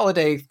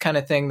holiday kind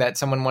of thing that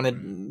someone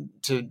wanted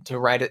to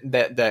write it,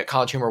 that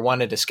College Humor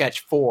wanted to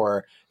sketch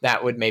for,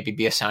 that would maybe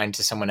be assigned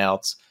to someone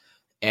else.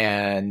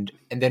 And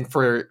then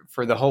for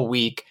the whole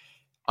week,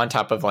 on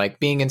top of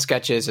like being in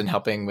sketches and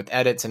helping with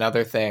edits and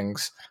other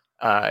things,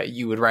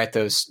 you would write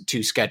those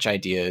 2 sketch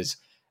ideas.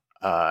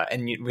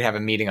 And we'd have a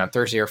meeting on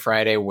Thursday or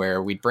Friday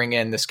where we'd bring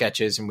in the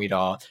sketches and we'd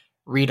all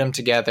read them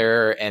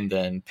together and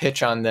then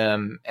pitch on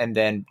them. And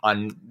then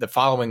on the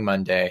following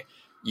Monday,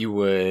 you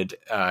would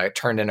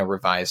turn in a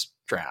revised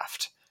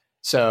draft.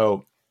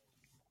 So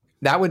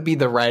that would be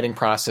the writing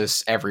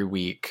process every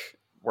week,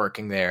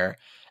 working there.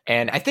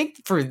 And I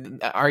think for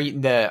Are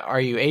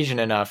You Asian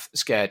Enough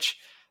sketch,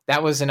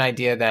 that was an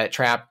idea that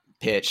Trap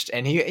pitched.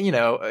 And he,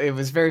 it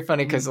was very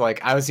funny because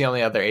like I was the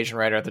only other Asian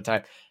writer at the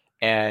time.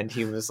 And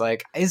he was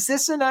like, is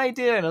this an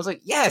idea? And I was like,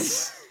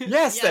 yes,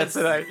 that's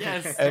an idea.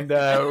 Yes. And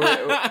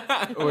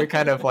we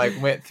kind of like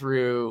went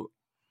through.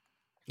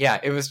 Yeah,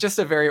 it was just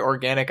a very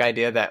organic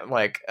idea that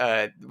like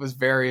was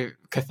very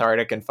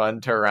cathartic and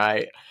fun to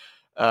write.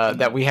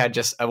 that we had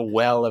just a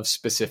well of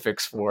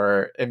specifics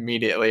for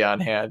immediately on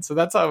hand. So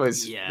that's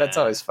always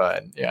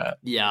fun. Yeah.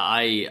 Yeah,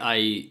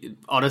 I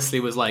honestly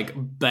was like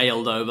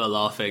bailed over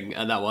laughing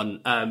at that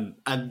one.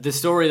 And the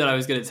story that I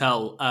was going to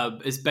tell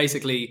is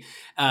basically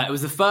it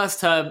was the first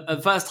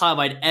time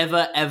I'd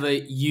ever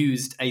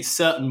used a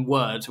certain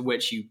word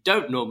which you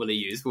don't normally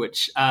use,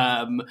 which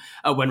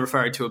when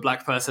referring to a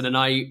black person, and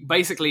I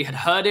basically had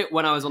heard it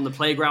when I was on the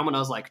playground when I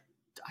was like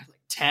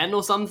 10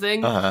 or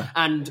something,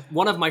 and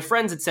one of my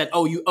friends had said,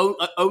 "Oh,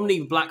 only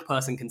a black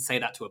person can say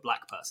that to a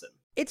black person."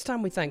 It's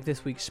time we thank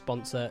this week's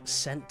sponsor,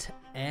 Scent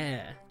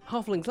Air.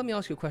 Halflings, let me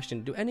ask you a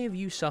question. Do any of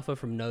you suffer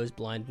from nose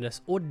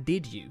blindness, or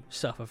did you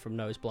suffer from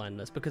nose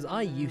blindness? Because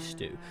I used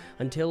to,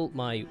 until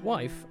my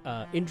wife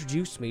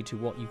introduced me to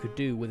what you could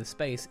do with a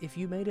space if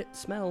you made it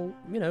smell,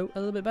 a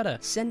little bit better.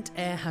 Scent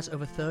Air has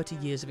over 30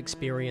 years of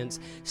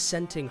experience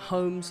scenting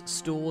homes,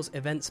 stores,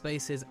 event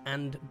spaces,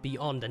 and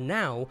beyond. And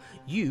now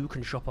you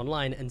can shop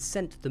online and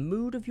scent the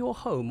mood of your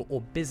home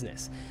or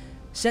business.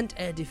 Scent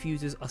Air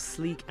diffusers are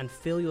sleek and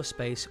fill your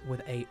space with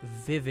a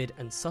vivid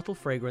and subtle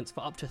fragrance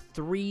for up to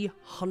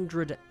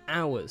 300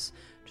 hours.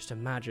 Just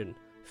imagine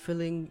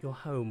filling your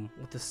home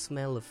with the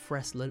smell of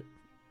fresh linen.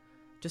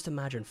 Just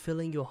imagine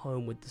filling your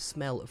home with the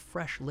smell of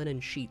fresh linen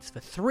sheets for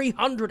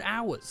 300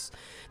 hours.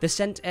 The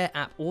Scent Air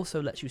app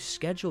also lets you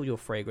schedule your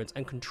fragrance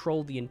and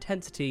control the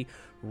intensity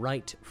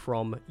right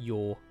from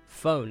your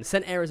phone.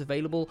 Scent Air is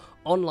available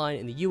online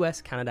in the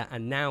US, Canada,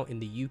 and now in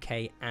the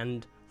UK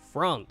and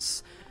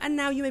France. And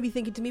now you may be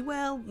thinking to me,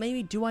 well,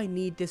 maybe do I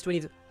need this? Do I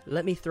need this?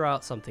 Let me throw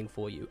out something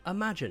for you.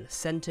 Imagine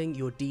scenting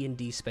your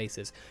D&D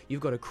spaces. You've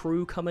got a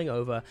crew coming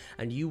over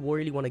and you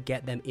really want to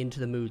get them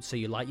into the mood. So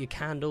you light your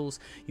candles,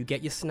 you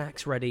get your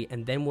snacks ready,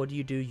 and then what do?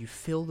 You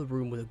fill the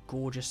room with a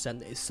gorgeous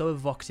scent that is so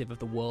evocative of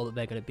the world that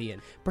they're going to be in.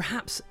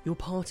 Perhaps your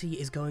party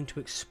is going to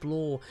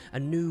explore a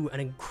new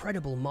and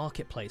incredible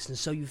marketplace, and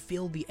so you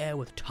fill the air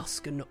with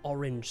Tuscan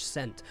orange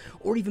scent,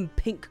 or even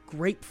pink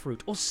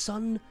grapefruit, or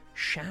sun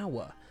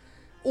shower.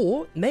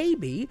 Or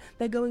maybe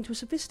they're going to a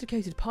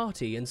sophisticated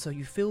party, and so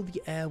you fill the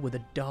air with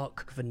a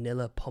dark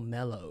vanilla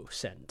pomelo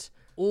scent.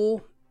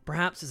 Or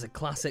perhaps it's a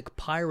classic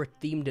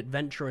pirate-themed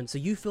adventure, and so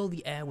you fill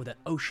the air with an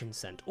ocean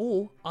scent,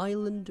 or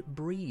island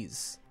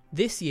breeze.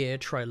 This year,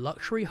 try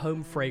luxury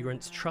home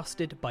fragrance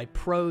trusted by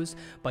pros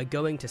by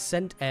going to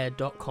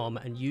scentair.com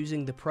and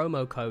using the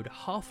promo code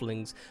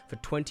HALFLINGS for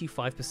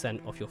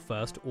 25% off your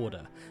first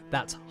order.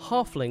 That's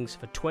HALFLINGS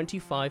for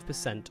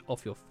 25%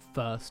 off your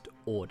first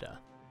order.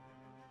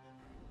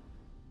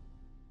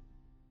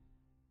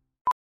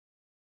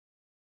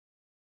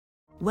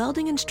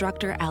 Welding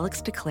instructor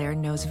Alex DeClaire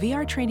knows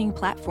VR training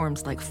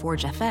platforms like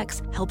Forge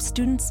FX help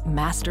students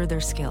master their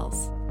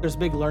skills. There's a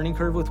big learning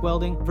curve with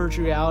welding.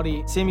 Virtual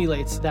reality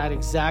simulates that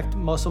exact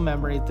muscle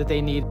memory that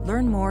they need.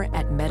 Learn more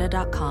at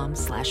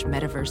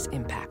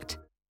meta.com/metaverseimpact.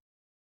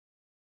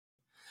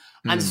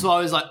 And so I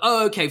was like,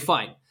 oh, okay,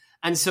 fine.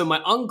 And so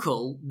my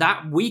uncle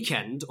that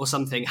weekend or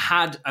something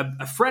had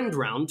a friend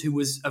round who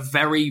was a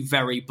very,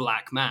 very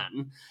black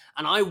man.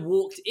 And I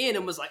walked in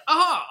and was like,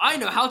 I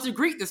know how to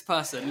greet this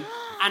person,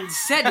 and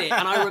said it.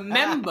 And I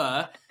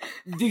remember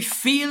the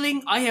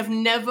feeling I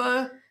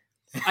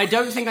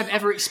don't think I've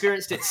ever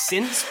experienced it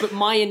since, but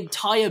my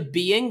entire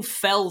being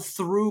fell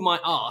through my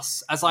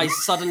ass as I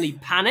suddenly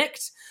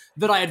panicked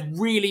that I had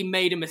really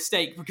made a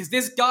mistake, because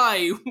this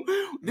guy,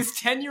 this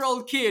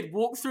 10-year-old kid,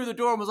 walked through the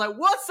door and was like,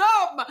 "What's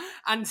up?"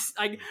 and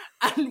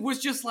was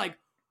just like,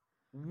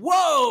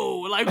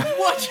 "Whoa!" Like,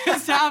 what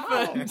just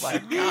happened? Oh my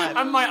God.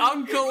 And my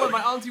uncle and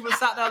my auntie were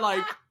sat there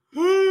like,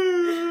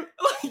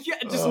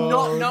 just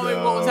not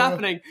knowing what was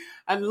happening.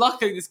 And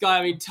luckily, this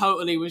guy,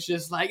 totally was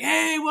just like,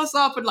 "Hey, what's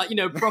up?" and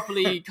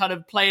properly kind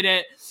of played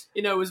it.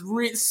 Was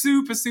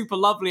super, super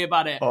lovely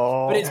about it.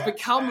 But it's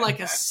become like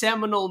a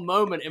seminal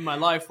moment in my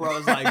life where I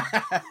was like,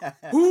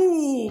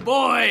 "Ooh,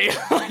 boy!"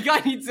 Like,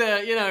 I need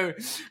to,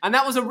 And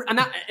that was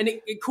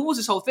it caused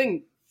this whole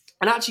thing.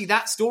 And actually,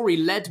 that story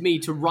led me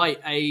to write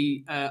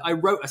I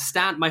wrote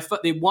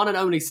the one and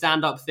only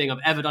stand-up thing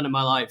I've ever done in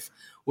my life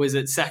was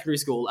at secondary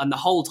school, and the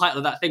whole title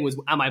of that thing was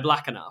 "Am I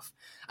Black Enough?"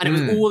 And it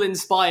was all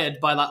inspired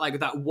by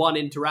that one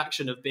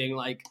interaction of being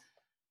like,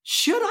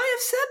 should I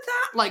have said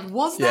that? Like,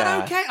 was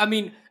that okay?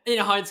 In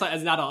hindsight,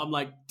 as an adult, I'm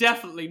like,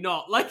 definitely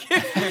not. Like,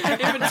 if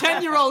a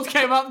 10-year-old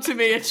came up to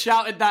me and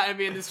shouted that at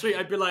me in the street,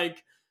 I'd be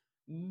like,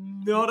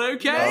 not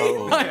okay.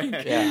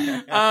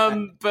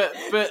 No.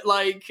 But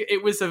like,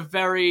 it was a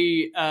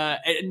very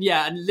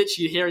and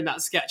literally hearing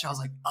that sketch, I was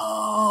like,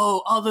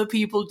 oh, other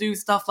people do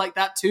stuff like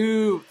that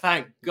too.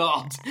 Thank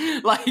God.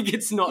 Like,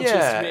 it's not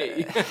just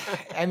me.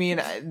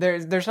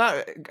 There's not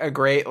a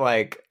great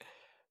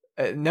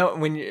no,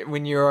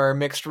 when you're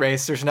mixed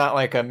race, there's not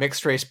like a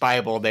mixed race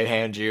Bible they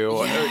hand you,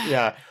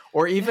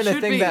 or even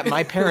a thing that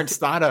my parents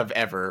thought of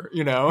ever, I've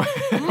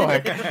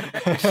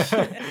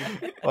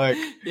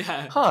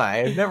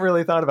never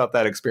really thought about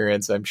that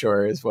experience. I'm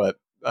sure is what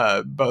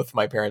both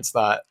my parents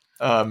thought.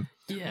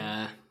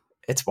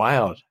 It's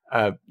wild.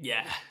 But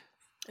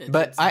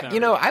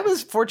I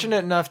was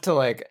fortunate enough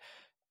to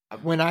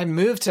when I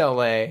moved to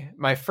LA,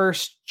 my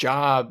first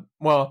job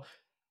moving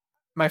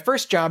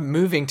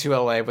to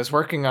LA was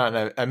working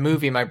on a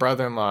movie my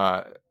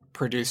brother-in-law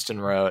produced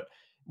and wrote,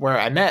 where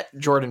I met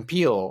Jordan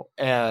Peele.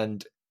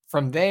 And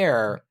from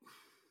there,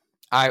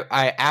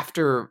 I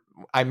after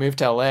I moved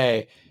to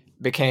LA,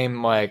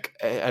 became like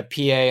a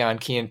PA on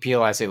Key and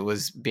Peele as it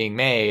was being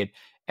made,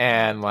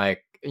 and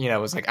like, you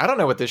know, was like, I don't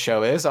know what this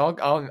show is.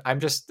 I'm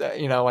just,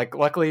 you know, like,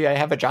 luckily I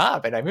have a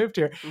job and I moved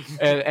here,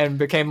 and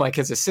became like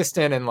his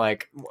assistant and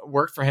like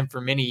worked for him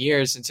for many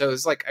years. And so it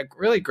was like a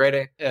really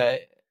great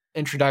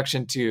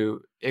introduction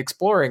to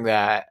exploring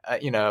that,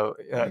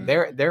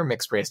 their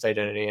mixed race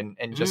identity,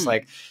 and just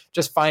like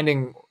just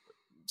finding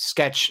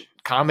sketch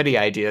comedy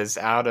ideas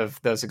out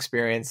of those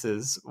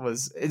experiences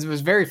it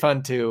was very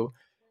fun to,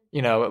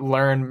 you know,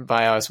 learn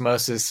by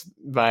osmosis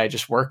by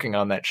just working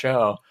on that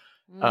show.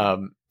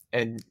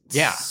 And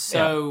yeah.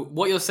 So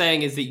what you're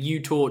saying is that you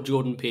taught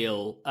Jordan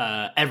Peele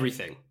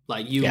everything.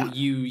 Like you showed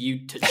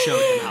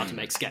him how to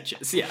make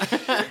sketches. Yeah.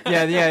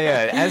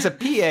 yeah. As a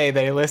PA,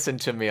 they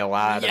listened to me a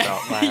lot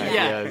about my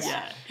ideas.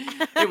 Yeah.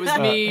 It was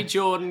me,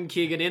 Jordan,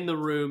 Keegan in the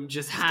room,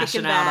 just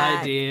hashing out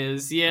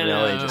ideas. You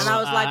know. And I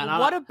was like,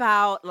 what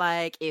about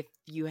like if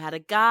you had a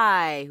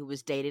guy who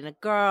was dating a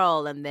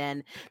girl, and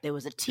then there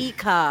was a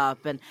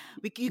teacup, and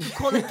you could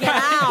call it Get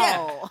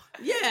Out.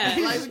 Yeah,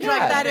 like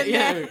drag that in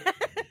there.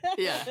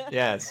 Yeah.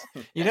 Yes.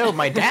 You know,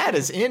 my dad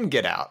is in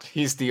Get Out.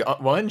 He's the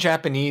one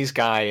Japanese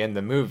guy in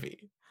the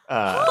movie.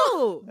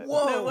 Whoa!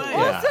 No way.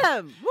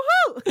 Awesome!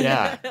 Woohoo!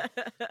 Yeah.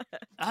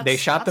 They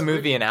shot the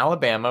movie in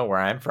Alabama, where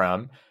I'm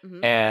from,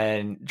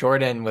 and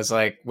Jordan was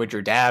like, "Would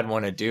your dad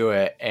want to do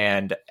it?"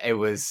 And it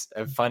was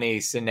a funny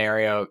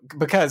scenario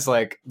because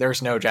like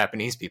there's no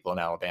Japanese people in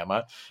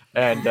Alabama,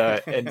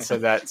 and so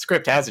that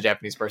script has a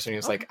Japanese person. He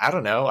was like, "I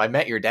don't know. I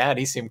met your dad.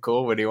 He seemed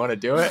cool. Would he want to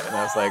do it?" And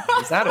I was like,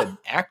 "He's not an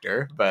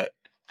actor, but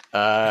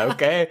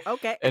okay."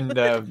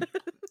 And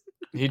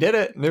he did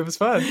it, and it was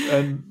fun,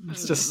 and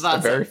it's just a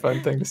very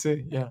fun thing to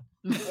see. Yeah.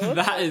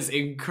 That is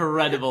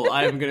incredible.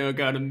 I am going to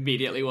go and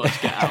immediately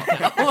watch Get Out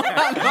now.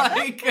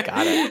 Like,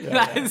 got it.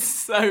 That is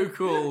so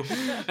cool.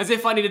 As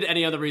if I needed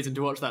any other reason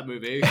to watch that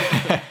movie.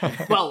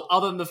 Well,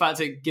 other than the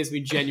fact it gives me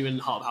genuine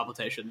heart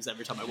palpitations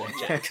every time I watch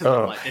it. 'Cause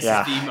I'm like, this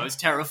is the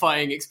most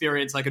terrifying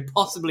experience I could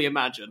possibly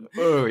imagine.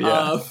 Oh,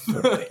 yeah.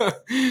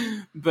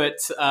 But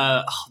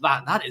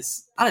that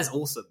is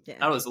awesome. Yeah.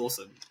 That was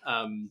awesome.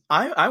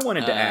 I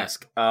wanted to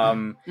ask,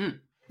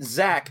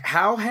 Zach,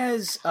 how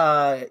has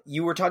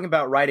you were talking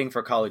about writing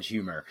for College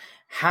Humor?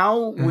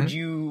 How would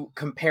you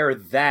compare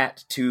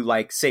that to,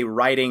 like, say,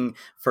 writing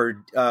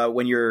for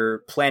when you're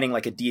planning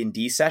like a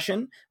D&D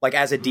session, like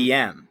as a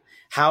DM?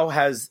 How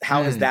has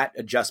that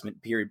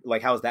adjustment period,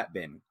 like, how has that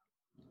been?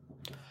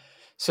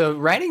 So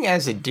writing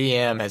as a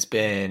DM has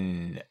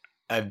been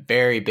a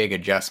very big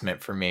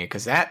adjustment for me,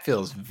 because that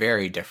feels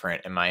very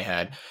different in my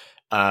head.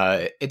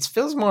 It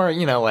feels more,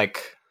 you know,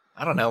 like,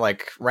 I don't know,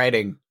 like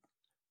writing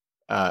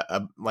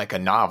like a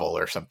novel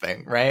or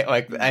something, right?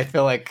 Like I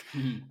feel like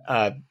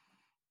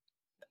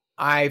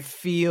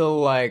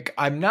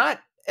I'm not,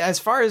 as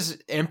far as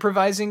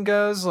improvising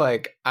goes,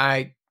 like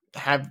I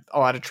have a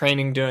lot of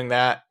training doing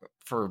that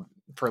for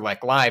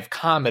like live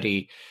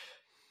comedy,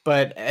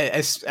 but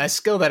a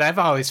skill that I've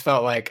always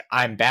felt like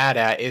I'm bad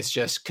at is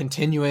just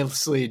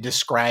continuously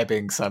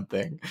describing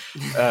something,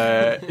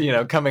 you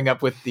know, coming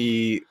up with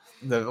the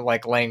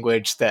like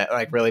language that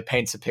like really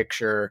paints a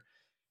picture.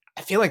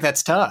 I feel like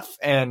that's tough.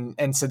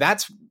 And so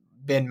that's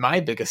been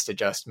my biggest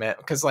adjustment,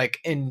 because like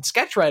in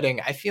sketch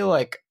writing, I feel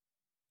like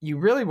you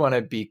really want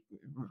to be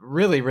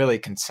really, really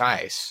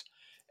concise.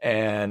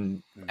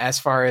 And as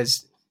far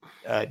as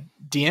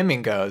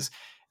DMing goes,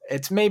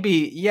 it's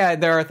maybe,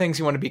 there are things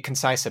you want to be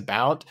concise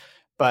about,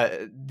 but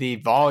the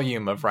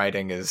volume of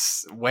writing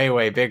is way,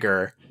 way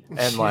bigger.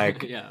 And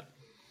like,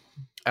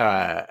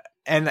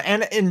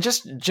 and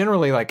just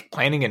generally like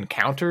planning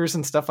encounters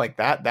and stuff like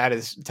that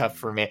is tough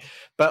for me.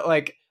 But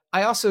like,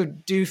 I also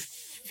do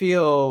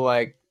feel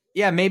like,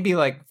 maybe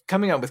like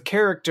coming up with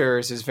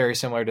characters is very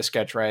similar to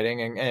sketch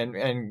writing,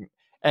 and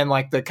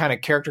like the kind of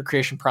character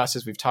creation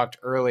process we've talked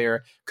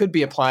earlier could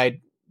be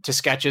applied to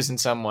sketches in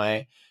some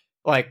way.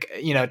 Like,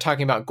 you know,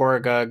 talking about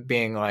Goragug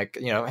being like,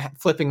 you know,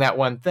 flipping that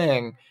one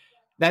thing.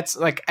 That's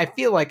like, I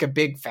feel like a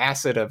big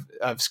facet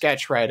of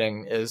sketch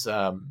writing is,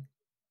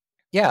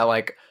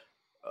 like,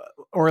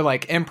 or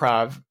like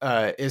improv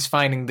is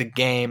finding the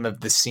game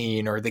of the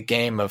scene or the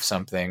game of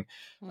something,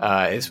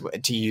 is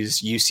to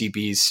use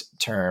UCB's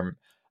term,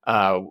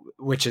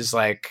 which is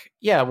like,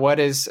 what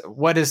is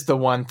the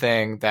one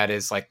thing that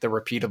is like the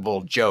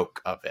repeatable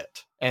joke of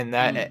it? And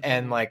that,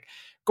 and like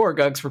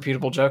Goragug's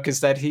repeatable joke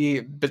is that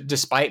he,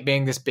 despite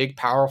being this big,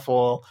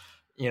 powerful,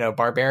 you know,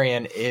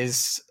 barbarian,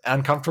 is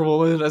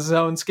uncomfortable in his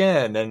own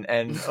skin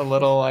and a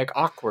little like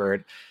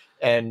awkward.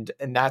 And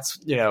that's,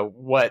 you know,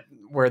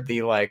 where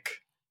the like,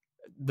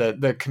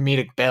 the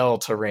comedic bell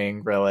to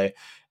ring, really.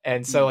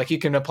 And so like you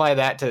can apply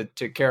that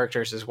to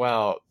characters as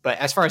well. But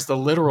as far as the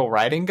literal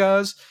writing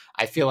goes,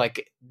 I feel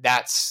like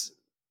that's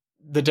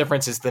the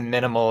difference, is the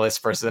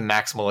minimalist versus the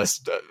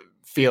maximalist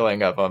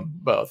feeling of them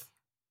both.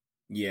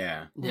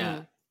 Yeah.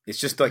 Yeah. It's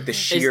just like the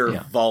sheer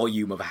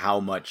volume of how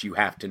much you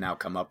have to now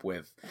come up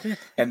with.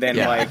 And then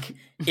like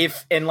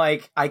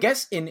I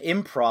guess in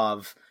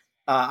improv,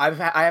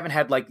 I haven't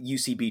had like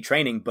UCB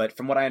training, but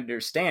from what I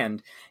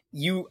understand,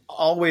 you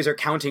always are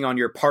counting on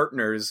your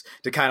partners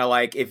to kind of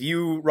like, if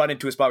you run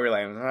into a spot where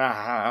you're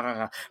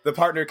like, the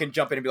partner can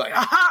jump in and be like,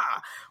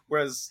 aha!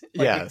 Whereas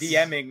like with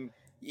DMing,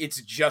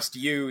 it's just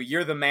you.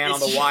 You're the man on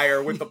the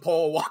wire with the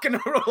pole walking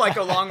like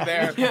along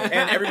there,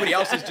 and everybody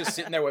else is just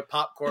sitting there with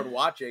popcorn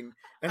watching.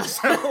 And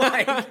so,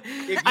 like,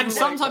 and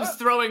sometimes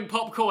throwing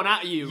popcorn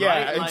at you,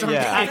 right? Like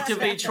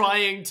actively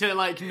trying to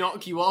like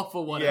knock you off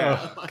or whatever.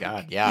 Yeah. Oh,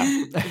 God, yeah,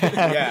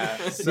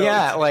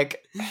 yeah.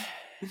 Like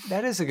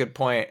that is a good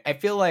point. I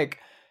feel like,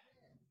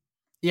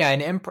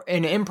 in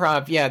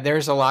improv,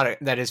 there's a lot of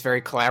that is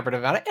very collaborative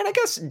about it, and I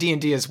guess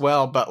D&D as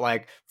well. But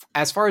like,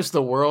 as far as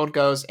the world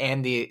goes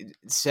and the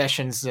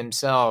sessions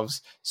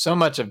themselves, so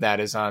much of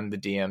that is on the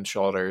DM's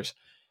shoulders,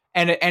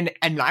 and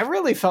I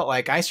really felt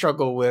like I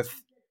struggle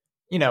with,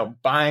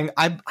 buying.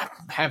 I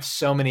have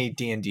so many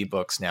D&D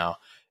books now,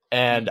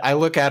 and I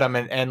look at them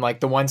and like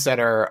the ones that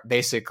are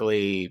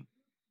basically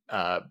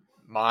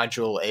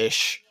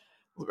module-ish,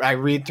 I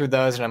read through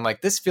those and I'm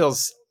like, this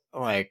feels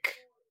like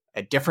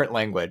a different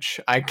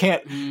language. I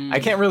can't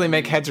really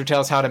make heads or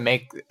tails how to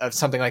make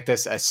something like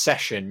this a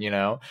session,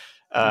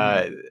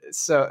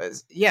 So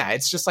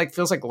it's just like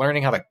feels like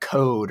learning how to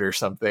code or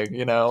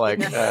something,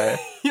 like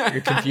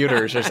your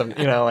computers or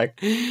something, like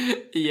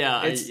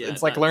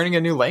it's like learning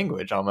a new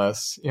language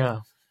almost.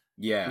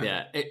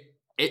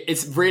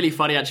 It's really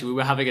funny, actually. We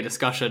were having a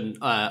discussion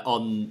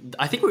on,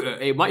 I think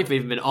it might have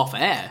even been off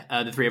air.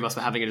 The three of us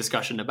were having a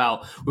discussion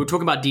about, we were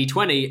talking about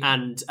D20,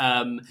 and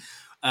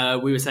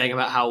we were saying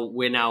about how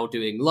we're now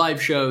doing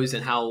live shows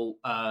and how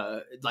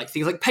like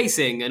things like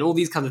pacing and all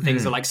these kinds of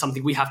things are like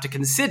something we have to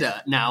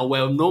consider now,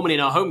 where normally in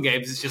our home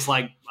games, it's just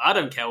like, I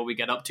don't care what we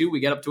get up to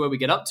where we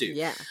get up to.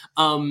 Yeah.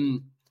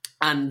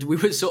 And we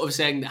were sort of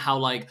saying how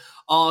like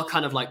our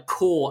kind of like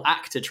core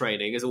actor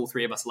training, as all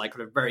three of us are like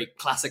kind of very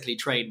classically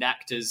trained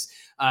actors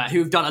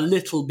who've done a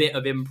little bit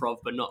of improv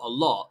but not a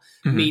lot,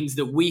 means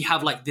that we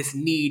have like this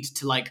need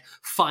to like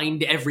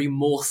find every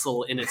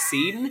morsel in a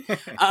scene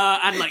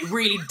and like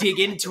really dig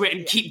into it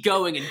and keep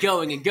going and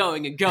going and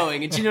going and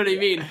going. And do you know what I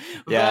mean?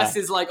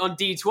 Versus like on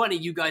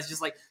D20, you guys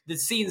just like, the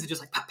scenes are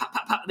just like pap, pap,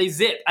 pap, pap, they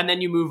zip and then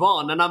you move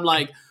on. And I'm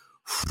like,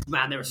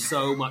 man, there is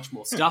so much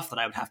more stuff that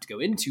I would have to go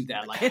into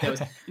there. Like, there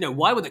was,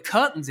 why were the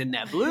curtains in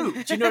there blue?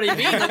 Do you know what I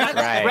mean?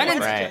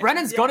 Like,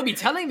 Brennan's got to be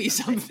telling me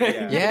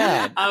something.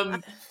 Yeah.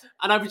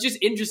 And I was just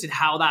interested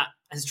how that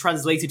has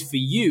translated for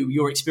you,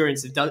 your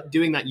experience of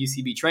doing that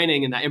UCB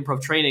training and that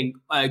improv training,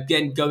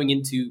 again, going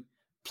into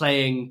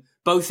playing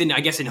both in,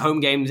 I guess, in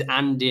home games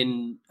and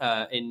in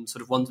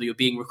sort of ones where you're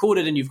being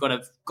recorded and you've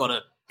got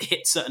to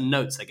hit certain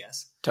notes, I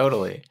guess.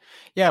 Totally.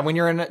 Yeah, when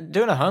you're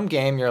doing a home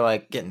game, you're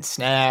like getting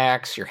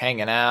snacks, you're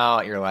hanging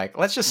out, you're like,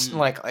 let's just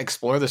like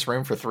explore this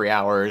room for 3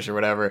 hours or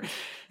whatever.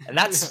 And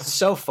that's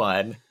so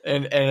fun.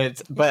 And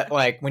it's, but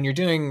like when you're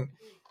doing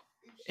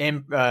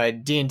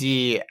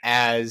D&D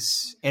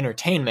as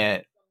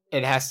entertainment,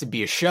 it has to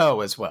be a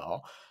show as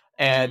well.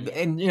 And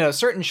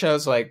certain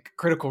shows like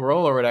Critical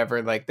Role or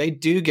whatever, like they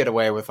do get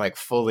away with like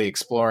fully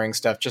exploring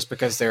stuff just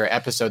because their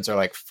episodes are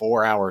like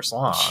 4 hours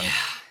long.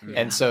 Yeah.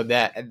 And so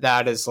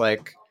that is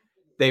like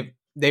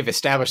they've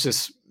established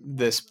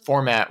this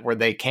format where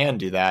they can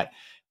do that.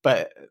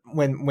 But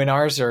when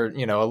ours are,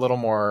 a little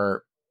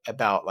more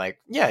about like,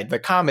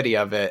 the comedy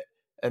of it,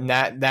 and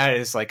that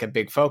is like a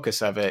big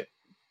focus of it,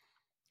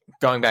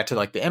 going back to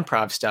like the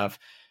improv stuff,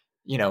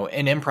 in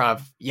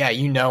improv,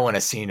 when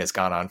a scene has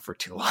gone on for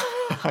too long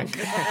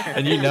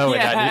and when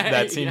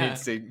that scene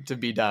needs to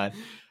be done.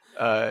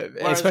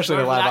 Especially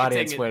in a live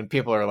audience when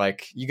people are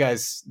like, you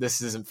guys,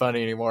 this isn't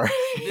funny anymore.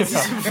 This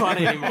isn't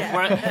funny anymore.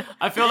 Where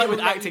I feel like with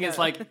acting, it's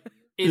like,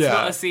 it's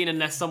not a scene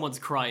unless someone's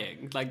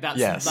crying. Like that's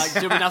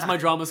that's my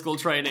drama school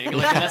training.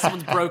 Like unless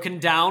someone's broken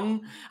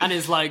down and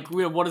is like,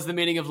 what is the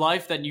meaning of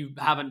life? Then you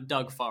haven't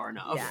dug far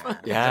enough.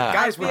 Yeah.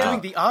 Guys, we're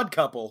doing The Odd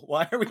Couple.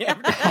 Why are we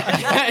ever?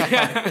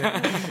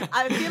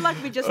 I feel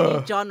like we just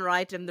need John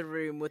Wright in the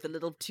room with a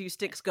little 2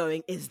 sticks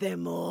going, is there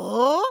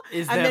more?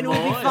 Then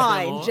we'll be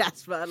fine,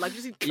 Jasper. Like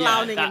just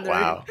clowning in the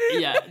room.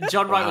 Yeah,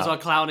 John Wright was our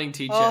clowning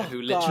teacher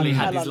who literally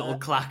had these little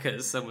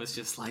clackers and was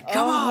just like,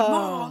 come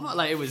on, more.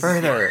 Like it was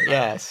further,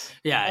 yes.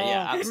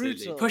 Yeah,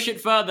 absolutely. Brutal. Push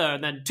it further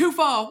and then too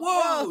far.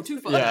 Whoa, too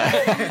far.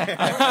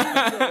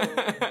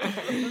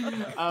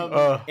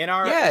 In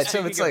our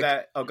so it's like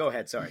that. Oh, go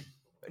ahead. Sorry.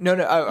 No.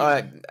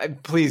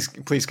 Please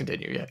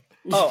continue. Yeah.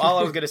 All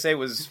I was gonna say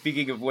was,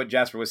 speaking of what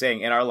Jasper was saying,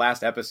 in our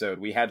last episode,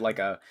 we had like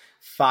a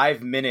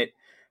 5-minute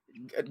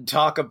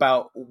talk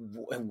about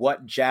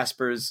what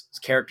Jasper's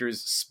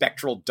character's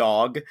spectral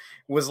dog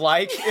was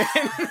like,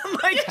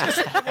 like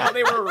just while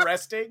they were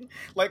resting.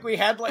 Like we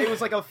had like it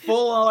was like a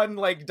full on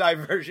like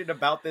diversion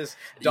about this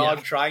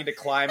dog trying to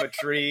climb a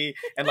tree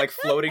and like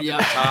floating to the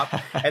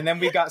top, and then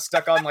we got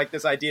stuck on like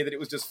this idea that it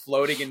was just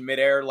floating in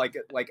midair, like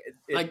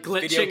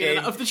glitching game,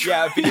 out of the tree.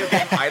 video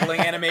game idling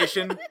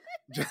animation.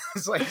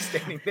 Just like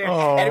standing there,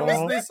 and it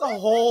was this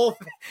whole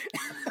thing.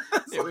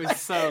 It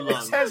was so long.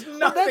 This has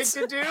nothing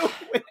to do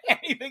with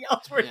anything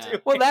else we're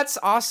doing. Well, that's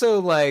also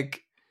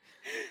like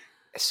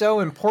so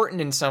important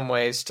in some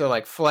ways to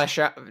like flesh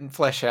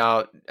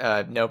out.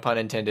 No pun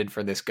intended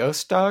for this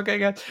ghost dog, I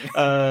guess.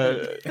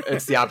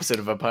 It's the opposite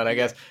of a pun, I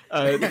guess.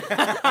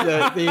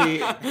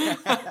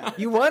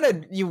 You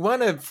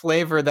want to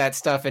flavor that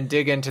stuff and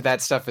dig into that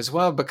stuff as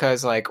well,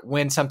 because like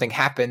when something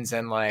happens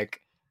and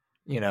like,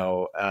 you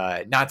know,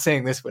 not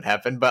saying this would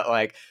happen, but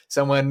like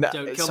don't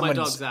kill my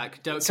dog,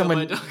 Zach. Don't kill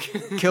my dog.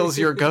 Kills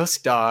your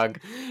ghost dog.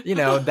 You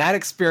know, that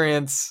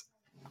experience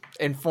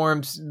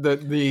informs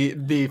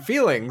the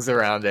feelings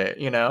around it.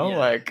 You know,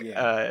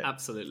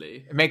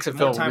 absolutely, it makes it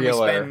feel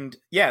realer.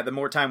 The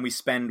more time we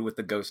spend with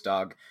the ghost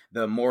dog,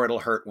 the more it'll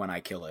hurt when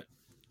I kill it.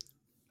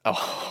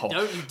 Oh,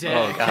 don't you dare!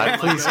 Oh God,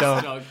 please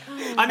don't. Dog.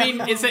 I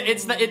mean,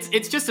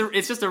 it's just a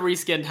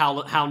reskinned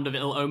Hound of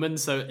Ill Omen.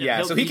 So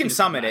so he can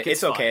summon it.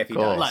 It's okay if he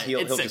does. Like,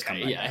 he'll just come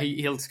back. Yeah,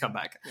 he'll just come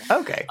back.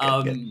 Okay.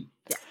 Good.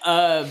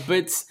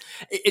 But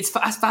it's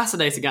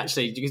fascinating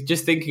actually,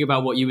 just thinking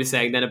about what you were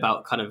saying then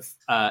about kind of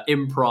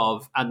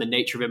improv and the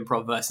nature of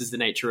improv versus the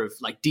nature of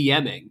like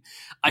DMing.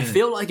 I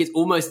feel like it's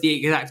almost the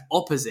exact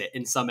opposite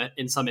in some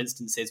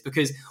instances,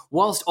 because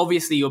whilst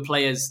obviously your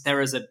players, there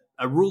is a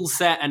rule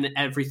set and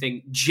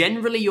everything,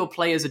 generally your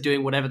players are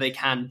doing whatever they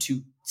can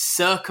to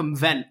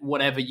circumvent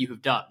whatever you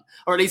have done.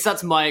 Or at least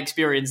that's my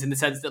experience, in the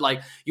sense that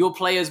like your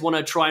players want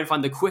to try and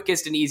find the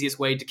quickest and easiest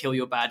way to kill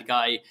your bad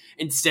guy,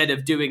 instead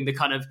of doing the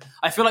kind of,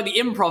 I feel like the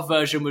improv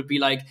version would be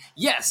like,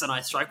 yes, and I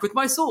strike with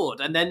my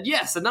sword, and then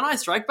yes, and then I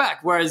strike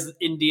back. Whereas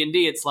in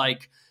D&D it's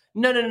like,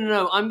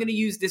 no, I'm going to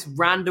use this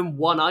random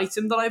one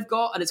item that I've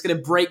got, and it's going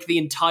to break the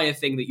entire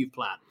thing that you've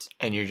planned.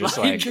 And you're just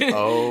like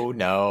oh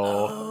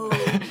no.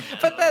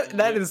 But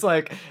that is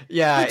like,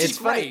 yeah, which it's is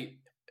funny. Great.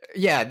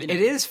 Yeah, it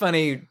is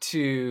funny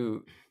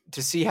to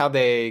see how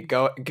they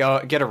go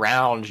get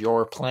around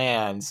your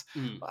plans.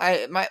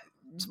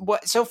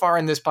 So far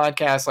in this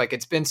podcast, like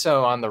it's been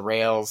so on the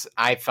rails.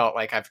 I felt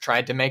like I've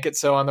tried to make it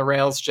so on the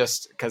rails,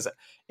 just because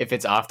if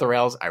it's off the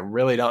rails, I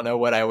really don't know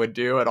what I would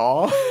do at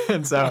all.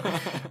 And so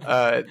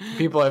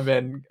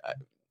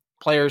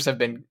players have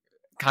been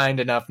kind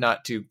enough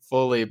not to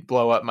fully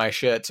blow up my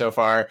shit so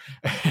far.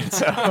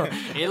 So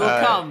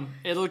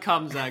it'll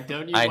come, Zach.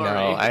 Don't you worry.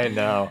 I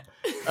know.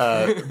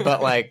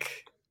 But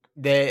like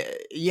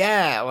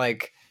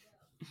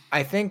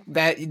I think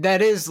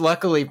that is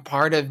luckily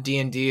part of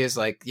D&D, is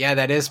like,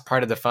 that is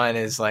part of the fun,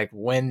 is like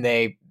when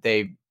they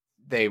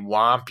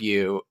womp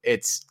you,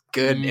 it's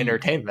good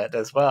entertainment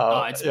as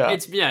well. It's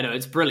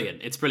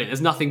brilliant. It's brilliant.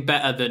 There's nothing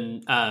better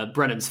than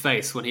Brennan's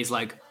face when he's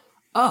like,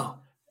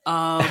 well,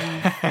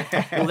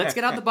 let's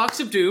get out the box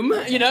of doom,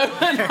 you know?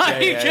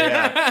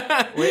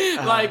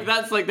 Like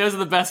that's like, those are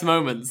the best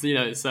moments, you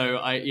know? So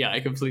I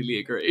completely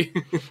agree.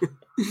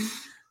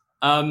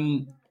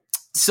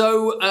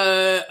 So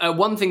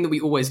one thing that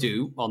we always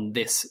do on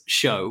this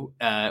show,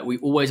 we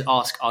always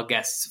ask our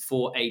guests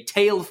for a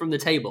tale from the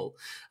table.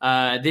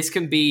 This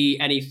can be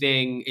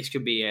anything. It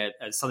could be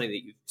something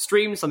that you've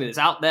streamed, something that's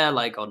out there,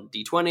 like on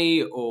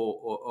D20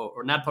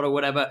 or NADPOD or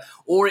whatever,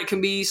 or it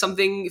can be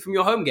something from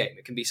your home game.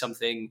 It can be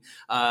something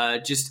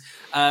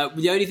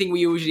the only thing we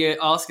usually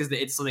ask is that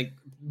it's something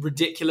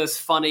ridiculous,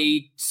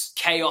 funny,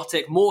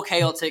 chaotic. More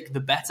chaotic, the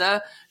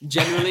better,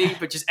 generally.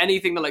 But just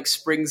anything that like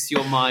springs to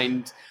your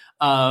mind.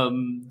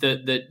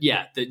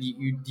 That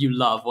you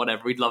love,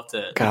 whatever. We'd love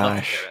to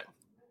hear it.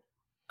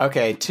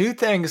 Okay, two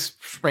things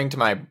spring to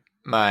my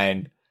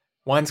mind.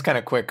 One's kind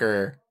of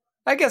quicker.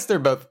 I guess they're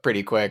both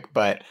pretty quick,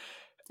 but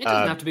it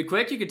doesn't have to be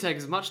quick. You can take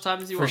as much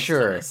time as you want. For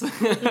sure.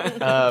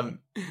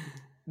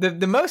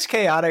 The most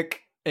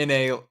chaotic in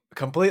a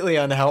completely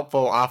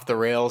unhelpful, off the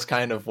rails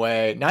kind of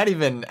way, not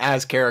even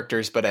as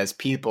characters but as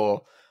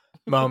people,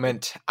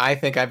 moment I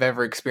think I've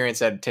ever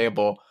experienced at a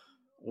table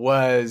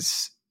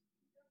was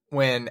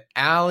when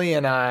Allie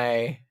and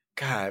I,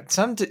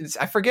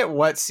 I forget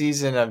what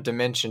season of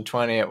Dimension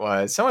 20 it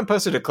was. Someone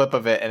posted a clip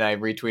of it and I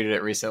retweeted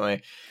it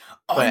recently.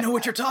 Oh, I know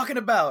what you're talking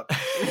about.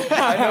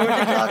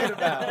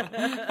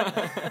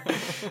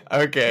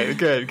 Okay,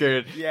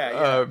 good.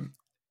 Yeah.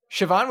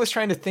 Siobhan was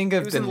trying to think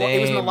of the name.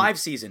 It was in the live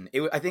season.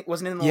 I think,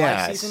 wasn't it in the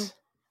live season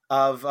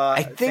of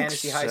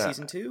Fantasy High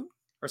Season 2?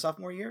 Or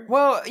sophomore year?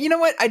 Well, you know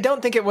what? I don't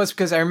think it was,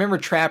 because I remember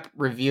Trapp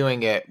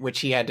reviewing it,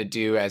 which he had to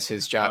do as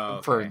his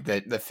job for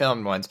the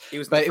filmed ones. It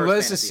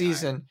was a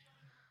season. High.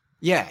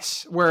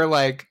 Yes, where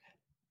like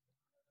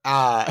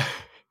Siobhan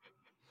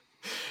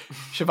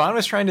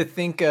was trying to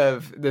think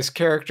of this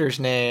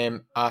character's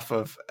name off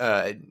of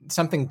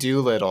something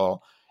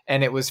Doolittle,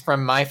 and it was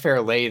from My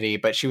Fair Lady,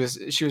 but she was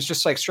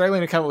just like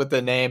struggling to come up with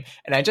the name,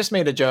 and I just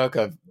made a joke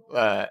of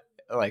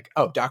like,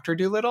 oh, Dr.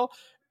 Doolittle,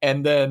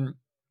 and then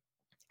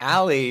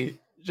Allie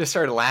just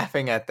started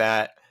laughing at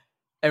that,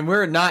 and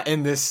we're not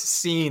in this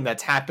scene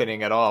that's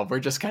happening at all.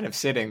 We're just kind of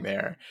sitting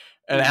there,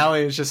 and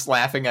Allie is just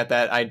laughing at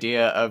that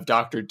idea of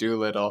Dr.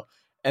 Doolittle,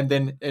 and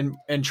then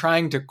in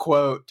trying to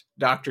quote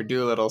Dr.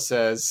 Doolittle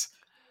says,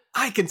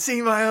 "I can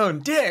see my own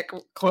dick,"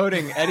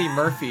 quoting Eddie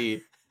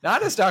Murphy,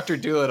 not as Dr.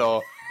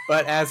 Doolittle,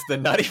 but as the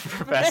Nutty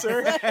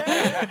Professor.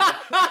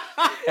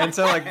 And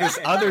so like this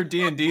other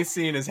D&D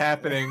scene is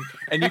happening,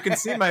 and you can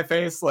see my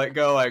face like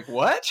go like,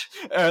 what?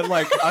 And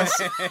like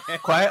us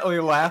quietly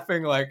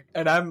laughing, like,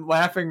 and I'm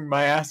laughing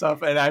my ass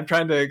off, and I'm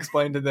trying to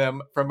explain to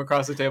them from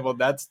across the table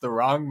that's the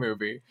wrong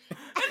movie.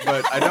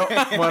 But I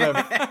don't want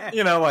to,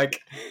 you know,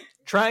 like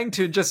trying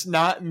to just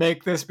not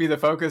make this be the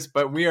focus,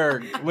 but we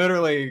are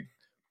literally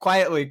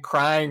quietly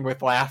crying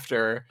with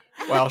laughter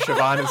while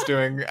Siobhan is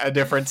doing a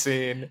different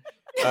scene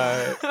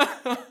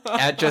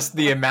at just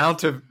the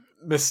amount of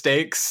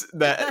mistakes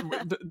that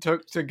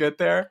took to get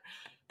there.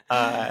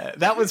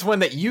 That was one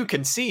that you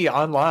can see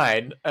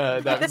online.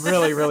 That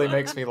really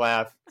makes me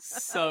laugh.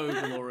 So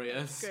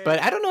glorious.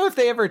 But I don't know if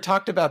they ever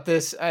talked about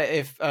this,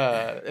 if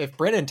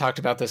Brennan talked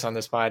about this on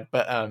this pod,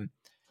 but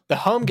the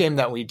home game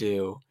that we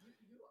do,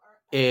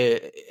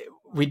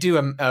 we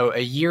do a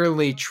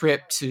yearly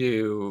trip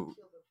to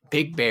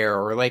Big Bear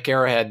or Lake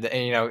Arrowhead,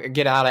 and, you know,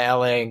 get out of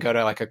LA and go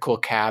to like a cool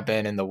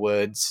cabin in the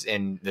woods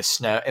in the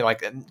snow,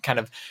 like kind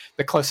of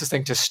the closest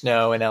thing to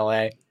snow in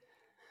LA.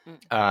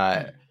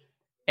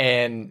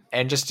 And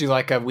just do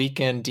like a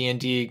weekend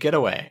D&D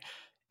getaway.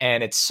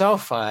 And it's so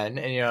fun.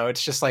 And, you know,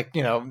 it's just like,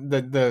 you know,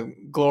 the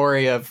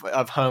glory of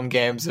home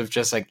games of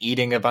just like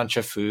eating a bunch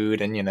of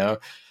food and, you know,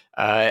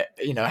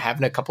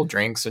 having a couple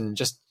drinks and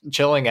just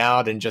chilling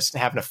out and just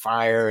having a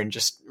fire and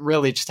just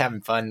really just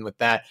having fun with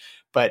that.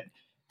 But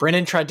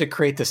Brennan tried to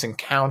create this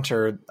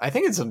encounter, I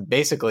think it's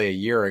basically a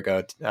year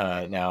ago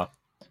now,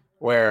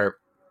 where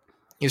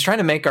he was trying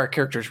to make our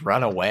characters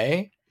run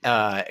away,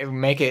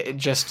 make it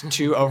just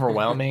too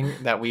overwhelming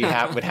that we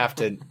would have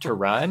to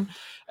run.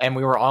 And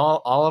we were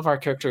all of our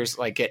characters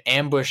like get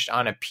ambushed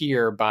on a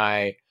pier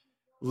by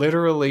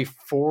literally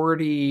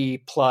 40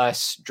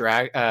 plus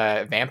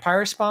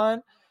vampire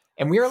spawn.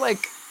 And we were like,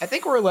 I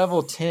think we're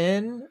level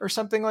 10 or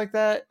something like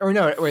that. Or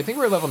no, I think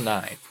we're level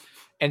 9.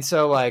 And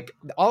so like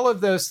all of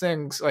those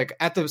things, like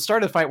at the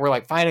start of the fight, we're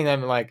like fighting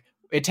them, and like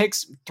it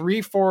takes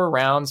 3-4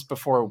 rounds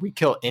before we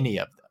kill any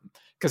of them,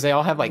 because they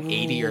all have like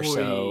 80 or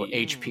so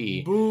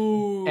HP.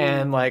 Boo,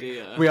 and like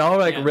we all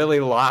like really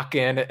lock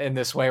in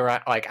this way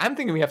where like I'm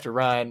thinking we have to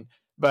run,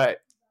 but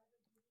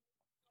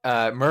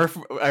Murph,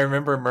 I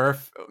remember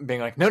Murph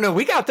being like, no,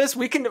 we got this.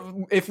 We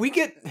can, if we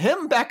get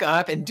him back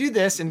up and do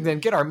this and then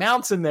get our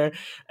mounts in there.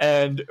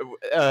 And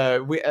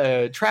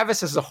Travis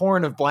has a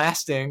horn of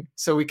blasting,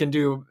 so we can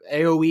do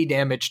AoE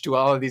damage to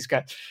all of these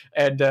guys.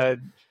 And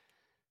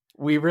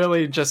we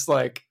really just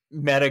like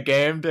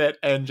metagamed it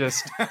and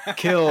just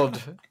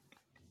killed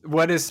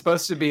what is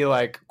supposed to be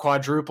like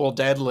quadruple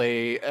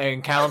deadly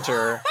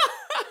encounter.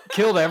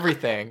 Killed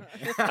everything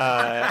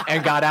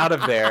and got out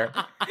of there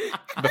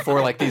before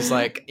like these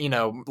like, you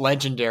know,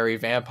 legendary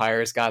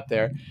vampires got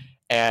there.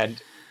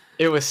 And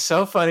it was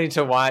so funny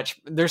to watch.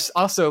 There's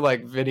also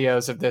like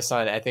videos of this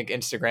on, I think,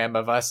 Instagram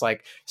of us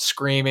like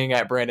screaming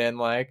at Brennan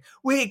like,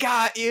 we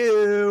got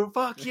you,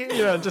 fuck you,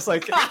 you know, just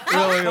like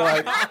really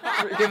like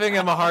giving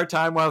him a hard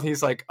time while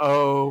he's like,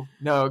 oh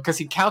no, because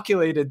he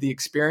calculated the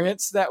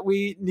experience that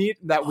we need,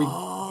 that we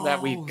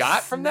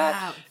got from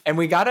that, and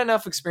we got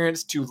enough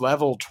experience to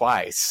level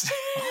twice.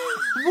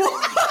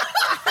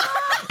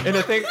 in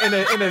a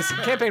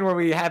campaign where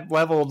we had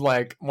leveled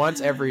like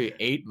once every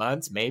 8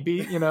 months,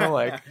 maybe, you know,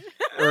 like,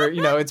 or,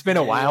 you know, it's been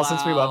a while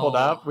since we leveled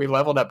up. We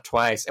leveled up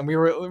twice, and we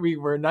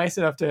were nice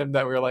enough to him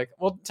that we were like,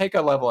 we'll take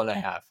a level and a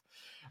half.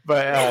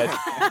 But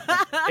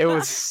it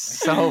was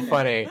so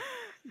funny.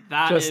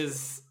 That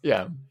is,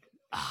 yeah.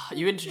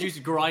 You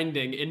introduced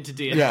grinding into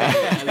D&D. Yeah.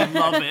 I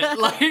love it.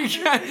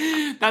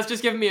 Like, that's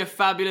just given me a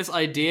fabulous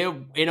idea.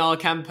 In our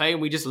campaign,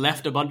 we just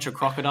left a bunch of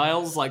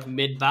crocodiles like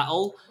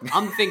mid-battle.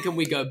 I'm thinking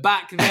we go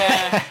back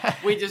there.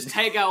 We just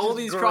take out all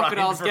these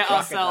crocodiles, get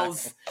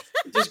ourselves,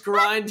 just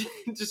grind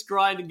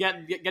and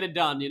get it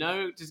done. You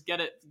know, just get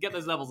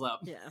those levels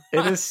up. Yeah.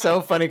 It is so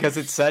funny because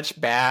it's such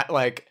bad,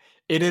 like.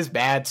 It is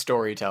bad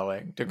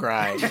storytelling to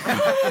grind.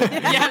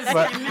 Yes,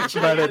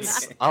 but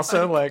it's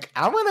also like,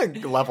 I want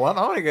to level up.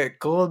 I want to get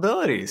cool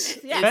abilities.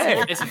 Yeah.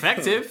 Hey. It's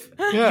effective.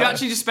 Yeah. You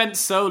actually just spent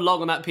so long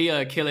on that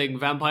pier killing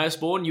vampire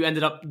spawn, you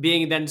ended up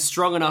being then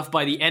strong enough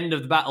by the end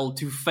of the battle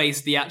to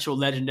face the actual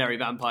legendary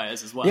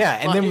vampires as well. Yeah,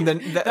 and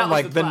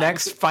like, then the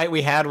next fight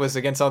we had was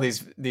against all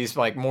these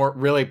like more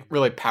really,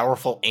 really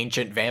powerful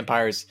ancient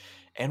vampires.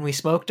 And we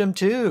smoked them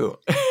too.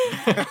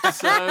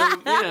 So,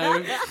 you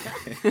know.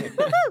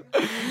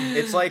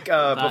 It's like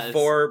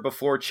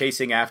before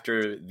chasing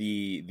after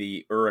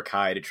the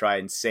Uruk-hai to try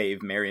and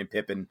save Merry and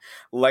Pippin,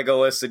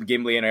 Legolas and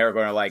Gimli and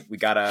Aragorn are like, we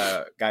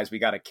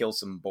gotta kill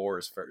some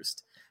boars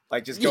first.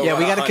 Like, just go. Yeah,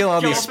 we got to kill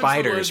all Go these off into the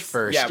spiders woods.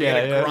 first. Yeah, we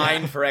gotta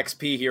grind for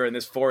XP here in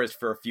this forest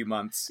for a few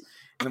months,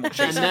 and then we'll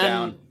chase them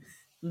down.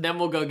 Then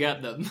we'll go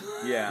get them.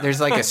 Yeah. There's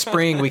like a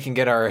spring we can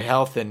get our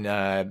health and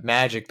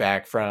magic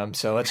back from,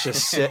 so let's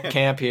just sit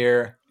camp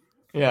here.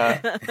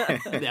 Yeah.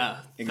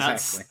 Yeah,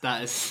 Exactly.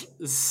 that is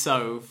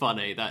so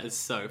funny. That is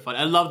so funny.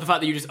 I love the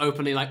fact that you just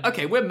openly like,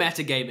 okay, we're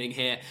metagaming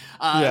here.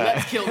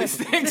 Let's kill these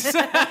things.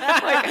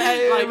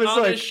 it was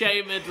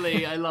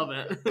unashamedly. I love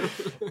it.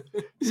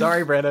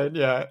 Sorry, Brennan.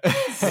 Yeah.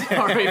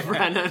 Sorry,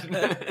 Brennan.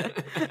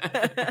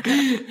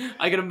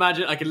 I can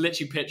imagine. I can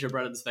literally picture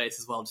Brennan's face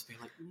as well, just being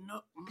like,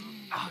 no.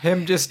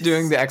 Him just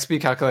doing the XP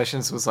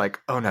calculations was like,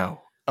 oh no.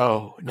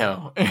 Oh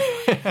no.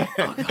 Oh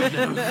God,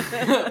 no.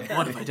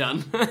 What have I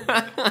done?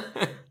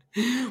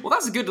 Well,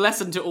 that's a good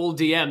lesson to all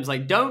DMs.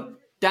 Like, don't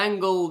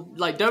dangle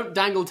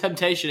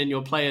temptation in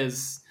your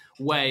players'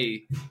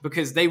 way,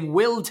 because they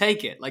will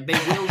take it. Like, they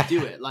will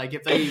do it. Like,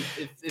 if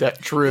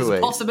truly there's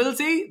a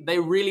possibility, they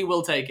really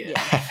will take it.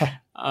 Yeah.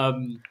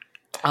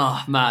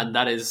 Oh man,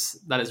 that is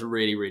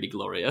really, really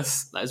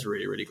glorious. That is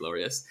really, really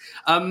glorious.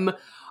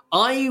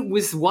 I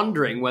was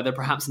wondering whether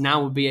perhaps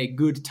now would be a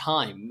good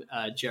time,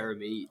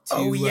 Jeremy, to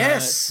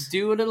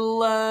do a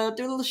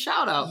little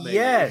shout out. Maybe.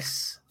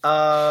 Yes.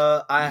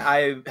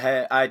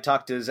 I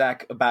talked to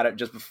Zach about it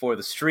just before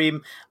the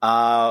stream.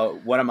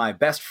 One of my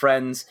best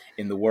friends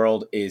in the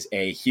world is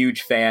a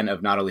huge fan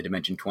of not only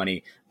Dimension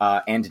 20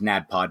 and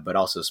NADPOD, but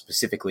also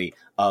specifically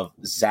of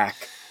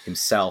Zach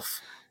himself.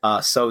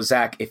 So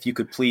Zach, if you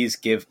could please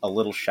give a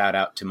little shout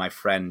out to my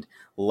friend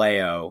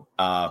Leo,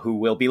 who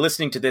will be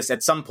listening to this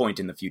at some point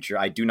in the future.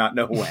 I do not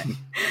know when.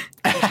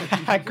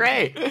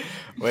 Great.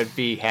 Would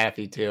be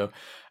happy to.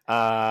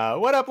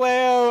 What up,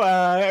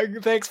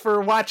 Leo? Thanks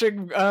for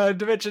watching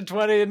Dimension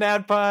 20 and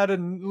NADPOD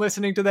and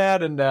listening to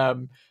that. And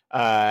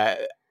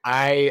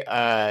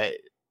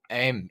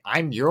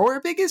I'm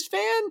your biggest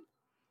fan.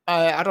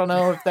 I don't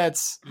know if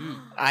that's.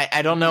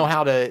 I don't know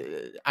how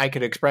I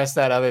could express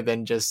that other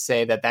than just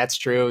say that that's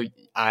true.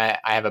 I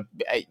have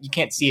you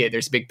can't see it.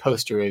 There's a big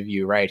poster of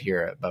you right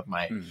here above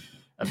my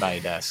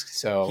desk.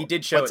 So he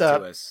did show it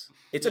to us.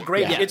 It's a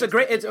great. Yeah. It's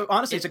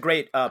a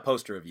great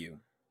poster of you.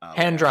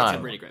 Hand drawn.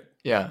 It's really great.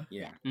 Yeah.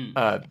 Yeah.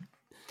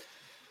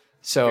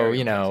 So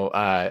very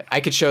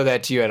I could show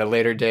that to you at a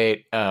later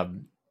date.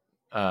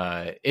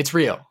 It's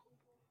real.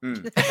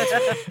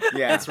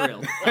 Yeah, it's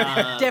real.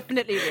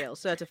 Definitely real,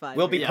 certified.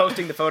 We'll be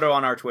posting the photo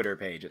on our Twitter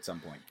page at some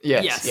point.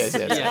 Yes. Yeah.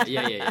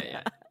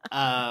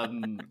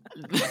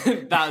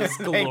 That is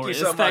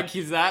glorious. Thank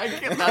you,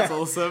 Zach. That's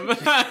awesome.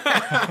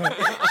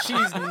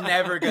 She's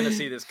never gonna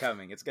see this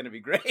coming. It's gonna be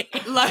great.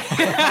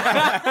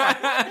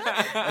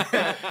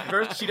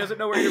 First, she doesn't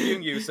know we're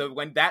interviewing you, so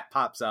when that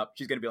pops up,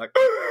 she's gonna be like,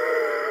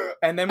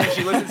 and then when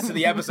she listens to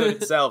the episode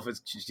itself,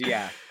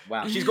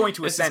 wow, she's going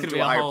to ascend to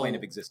a higher plane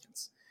of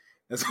existence.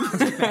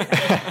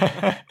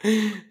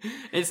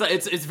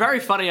 It's very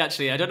funny,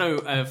 actually. I don't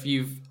know if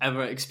you've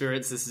ever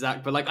experienced this,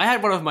 Zach, but like I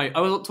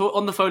was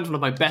on the phone to one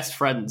of my best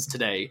friends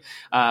today.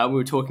 We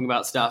were talking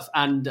about stuff,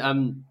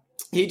 and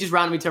he just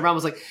randomly turned around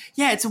and was like,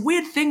 yeah, it's a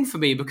weird thing for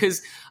me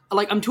because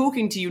like I'm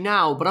talking to you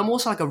now, but I'm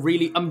also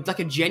I'm like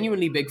a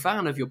genuinely big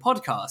fan of your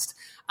podcast,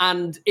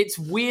 and it's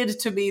weird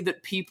to me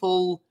that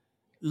people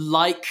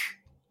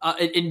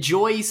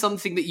enjoy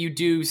something that you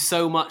do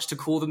so much to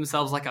call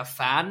themselves like a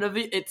fan of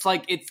it. It's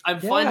like I'm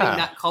finding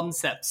that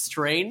concept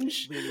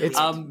strange. It's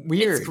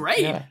weird. It's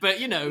great, but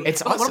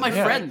it's one awesome, of my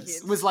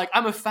friends was like,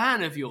 "I'm a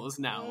fan of yours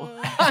now."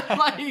 I'm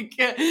like,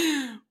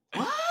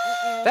 what?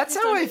 That's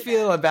how I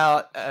feel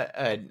about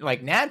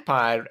like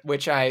NADPOD,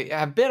 which I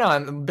have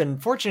been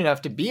fortunate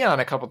enough to be on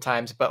a couple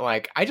times, but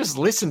like I just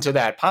listen to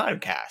that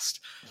podcast.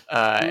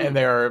 And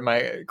they're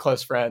my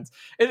close friends.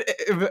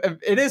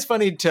 It is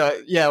funny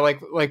to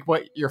like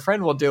what your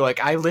friend will do. Like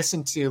I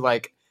listen to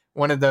like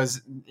one of those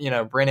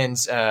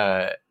Brennan's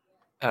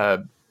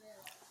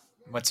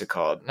what's it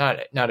called?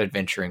 Not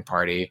Adventuring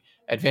Party,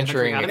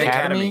 Adventuring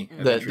Academy.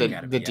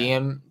 The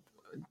DM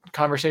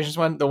conversations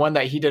one, the one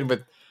that he did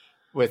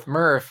with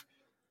Murph,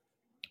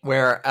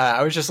 where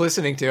I was just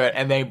listening to it,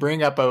 and they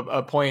bring up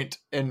a point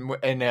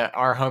in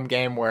our home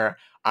game where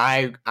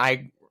I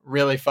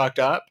really fucked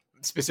up.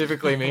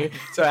 Specifically me.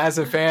 So as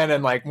a fan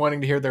and like wanting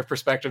to hear their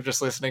perspective,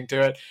 just listening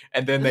to it,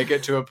 and then they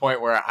get to a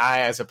point where I,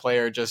 as a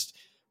player, just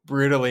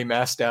brutally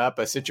messed up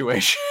a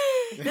situation.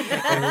 And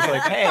it was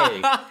like,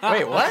 hey,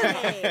 wait, what?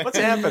 Hey. What's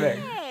happening?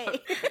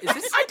 Hey.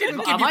 I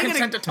didn't give you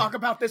consent to talk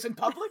about this in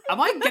public. Am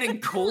I getting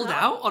called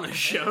out on a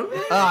show?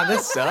 Oh,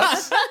 this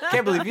sucks.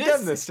 Can't believe you've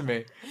done this to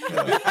me.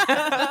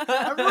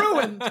 I'm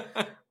ruined.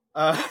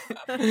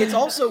 It's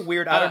also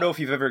weird. I don't know if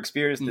you've ever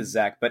experienced this,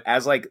 Zach, but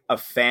as like a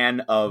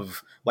fan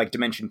of like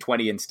Dimension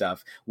 20 and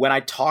stuff, when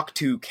I talk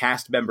to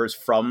cast members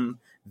from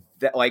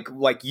that,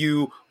 like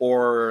you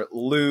or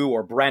Lou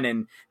or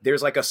Brennan,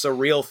 there's like a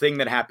surreal thing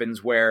that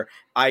happens where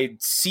I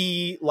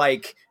see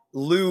like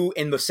Lou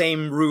in the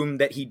same room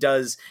that he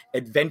does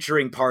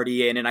Adventuring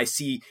Party in, and I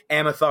see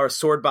Amathar's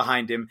sword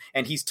behind him,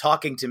 and he's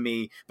talking to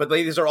me. But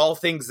these are all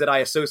things that I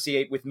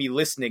associate with me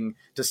listening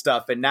to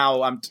stuff, and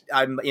now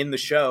I'm in the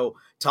show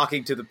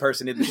talking to the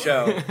person in the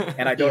show,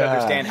 and I don't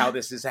understand how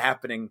this is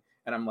happening.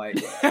 And I'm like,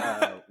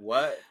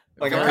 what?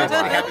 Like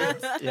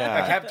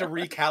I have to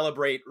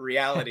recalibrate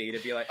reality to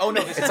be like, oh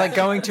no, it's like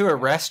going to a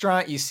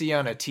restaurant you see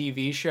on a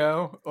TV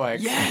show.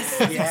 Like, yes,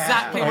 that's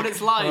exactly what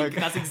it's like.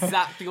 That's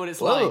exactly what it's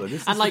like.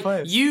 And like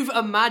you've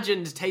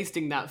imagined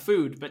tasting that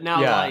food, but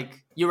now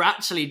like you're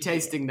actually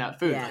tasting that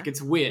food. Like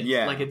it's weird.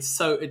 Yeah. Like it's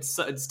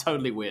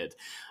totally weird.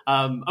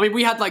 I mean,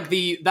 we had like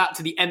that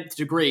to the nth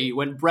degree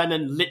when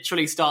Brennan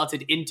literally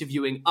started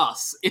interviewing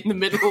us in the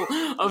middle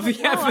of the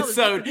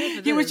episode.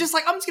 He was just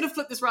like, I'm just going to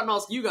flip this around and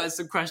ask you guys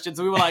some questions.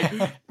 And we were like,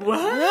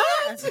 what?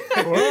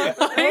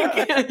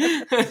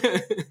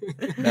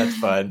 That's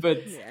fun.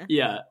 But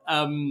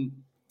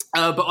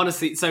but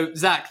honestly, so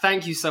Zach,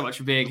 thank you so much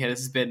for being here.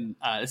 This has been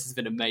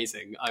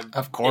amazing.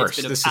 Of course,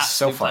 it's been this is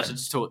so fun. Pleasure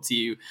to talk to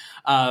you,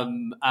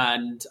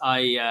 and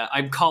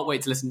I can't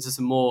wait to listen to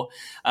some more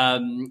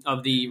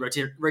of the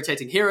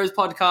Rotating Heroes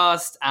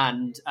podcast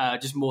and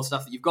just more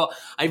stuff that you've got.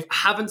 I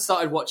haven't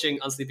started watching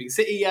Unsleeping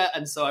City yet,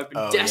 and so I've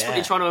been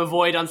desperately trying to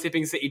avoid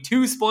Unsleeping City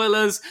 2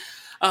 spoilers.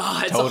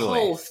 It's a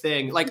whole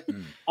thing. Like,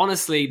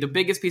 honestly, the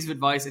biggest piece of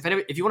advice,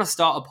 if you want to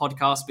start a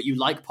podcast, but you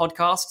like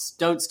podcasts,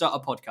 don't start a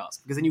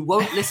podcast, because then you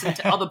won't listen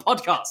to other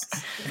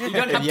podcasts. You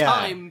don't have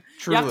time.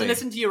 Truly. You have to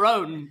listen to your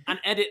own and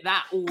edit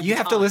that all the time. You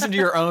have to listen to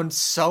your own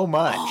so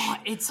much.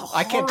 It's horrible.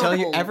 I can't tell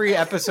you, every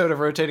episode of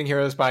Rotating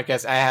Heroes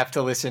podcast, I have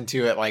to listen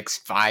to it like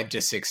 5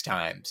 to 6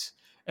 times.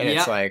 And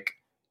it's like...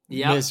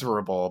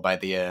 miserable by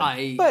the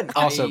end, but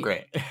also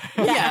great.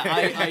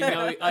 I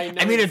know.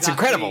 I mean, it's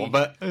incredible,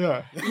 but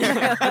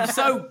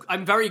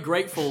I'm very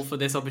grateful for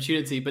this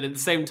opportunity, but at the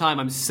same time,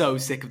 I'm so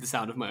sick of the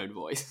sound of my own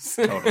voice.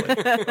 Totally.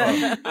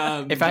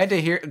 If I had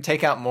to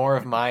take out more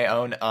of my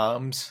own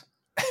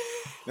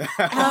do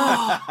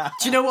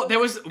you know what? There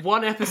was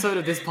one episode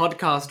of this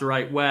podcast,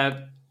 right,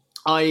 where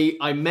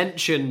I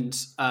mentioned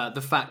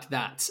the fact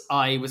that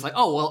I was like,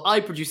 oh, well, I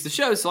produce the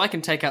show, so I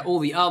can take out all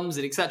the ums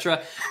and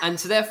etc. And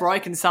so therefore I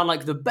can sound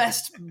like the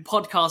best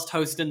podcast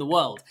host in the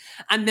world.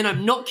 And then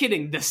I'm not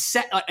kidding. The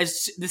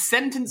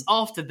sentence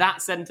after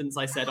that sentence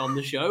I said on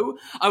the show,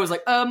 I was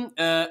like, and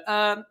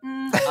I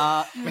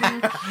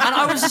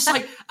was just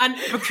like, and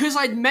because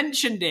I'd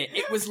mentioned it,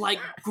 it was like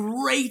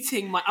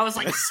grating I was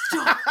like,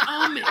 stop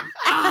umming.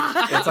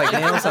 It's like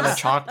nails on a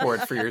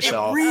chalkboard for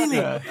yourself.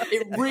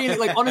 It really,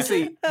 like,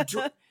 honestly,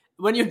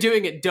 when you're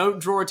doing it, don't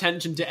draw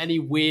attention to any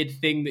weird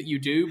thing that you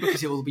do,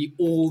 because it will be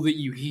all that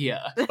you hear.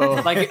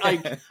 Like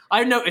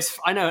I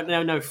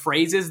know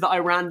phrases that I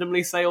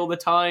randomly say all the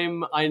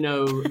time. I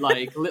know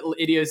like little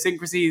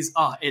idiosyncrasies.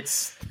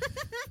 It's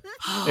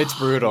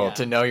brutal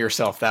to know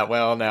yourself that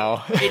well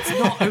now. It's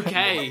not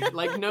okay.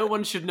 Like, no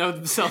one should know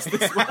themselves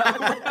this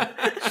well.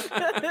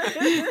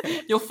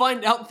 You'll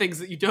find out things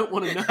that you don't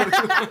want to know.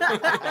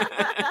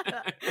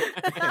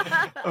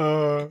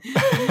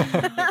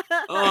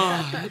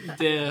 Oh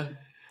dear.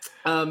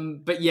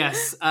 But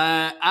yes,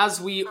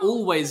 as we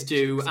always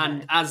do,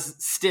 and as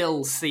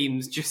still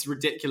seems just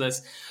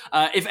ridiculous,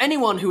 if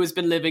anyone who has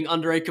been living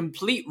under a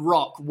complete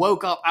rock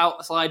woke up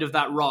outside of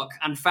that rock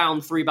and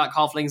found 3 Back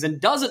Halflings and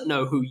doesn't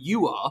know who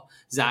you are,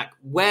 Zach,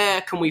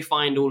 where can we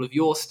find all of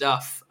your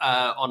stuff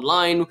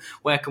online?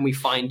 Where can we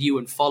find you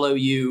and follow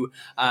you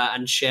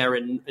and share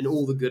in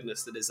all the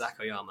goodness that is Zach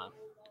Oyama?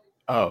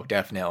 Oh,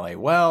 definitely.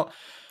 Well,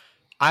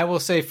 I will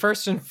say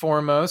first and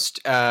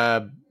foremost,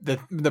 the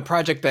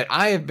project that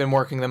I have been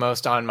working the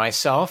most on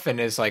myself and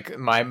is like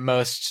my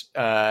most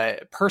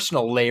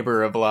personal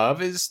labor of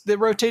love is the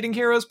Rotating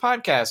Heroes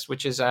podcast,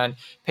 which is on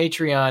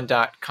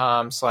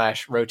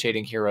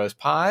patreon.com/Rotating Heroes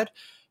Pod.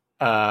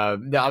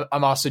 I'm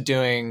also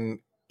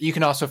doing, you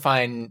can also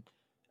find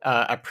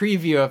a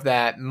preview of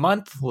that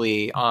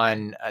monthly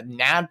on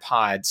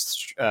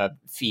NADPod's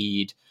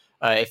feed.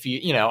 If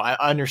I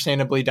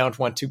understandably don't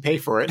want to pay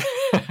for it.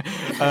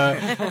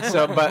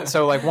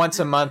 So like once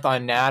a month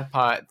on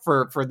NADPod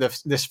for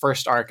this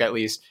first arc, at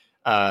least,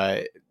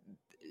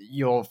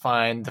 you'll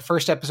find the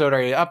first episode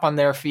already up on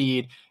their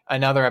feed,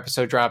 another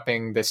episode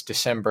dropping this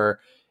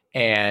December,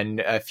 and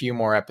a few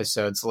more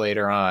episodes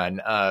later on.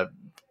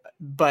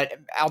 But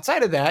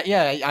outside of that,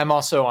 I'm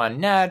also on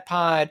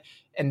NADPod.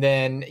 And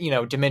then,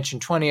 Dimension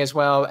 20 as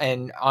well.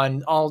 And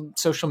on all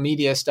social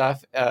media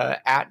stuff,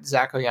 at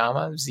Zach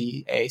Oyama,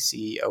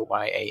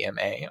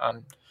 ZACOYAMA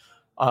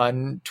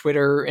on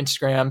Twitter,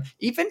 Instagram,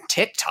 even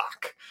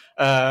TikTok.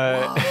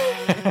 Whoa.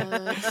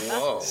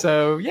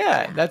 So,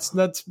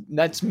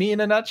 that's me in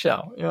a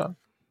nutshell. Yeah.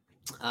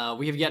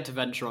 We have yet to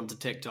venture onto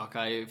TikTok.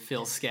 I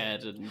feel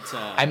scared. And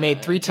I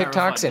made 3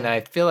 TikToks and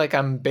I feel like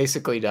I'm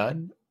basically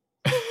done.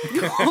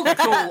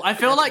 Cool. I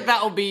feel like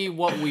that'll be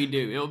what we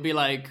do. It'll be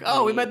like,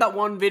 we made that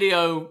one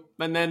video,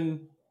 and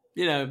then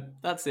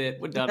that's it.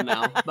 We're done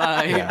now.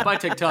 Bye. Bye,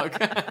 TikTok.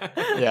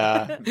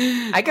 Yeah.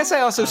 I guess I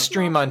also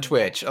stream on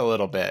Twitch a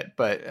little bit,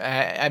 but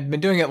I've been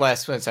doing it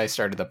less since I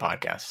started the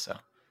podcast. So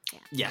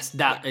Yes,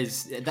 that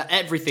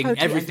everything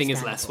Totally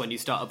is less when you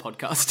start a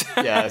podcast.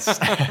 Yes.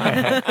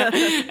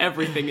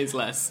 Everything is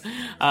less.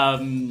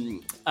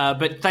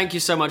 But thank you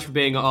so much for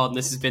being on.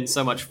 This has been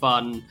so much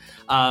fun.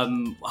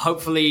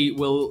 Hopefully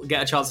we'll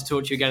get a chance to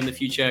talk to you again in the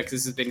future because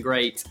this has been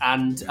great.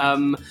 And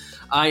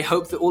I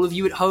hope that all of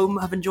you at home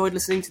have enjoyed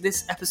listening to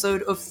this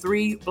episode of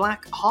 3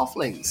 Black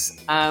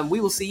Halflings.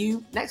 We will see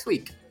you next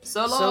week.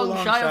 So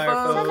long, Shire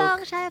folk. So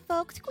long, Shire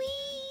folk. Squeeze.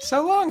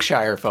 So long,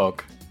 Shire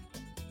folk.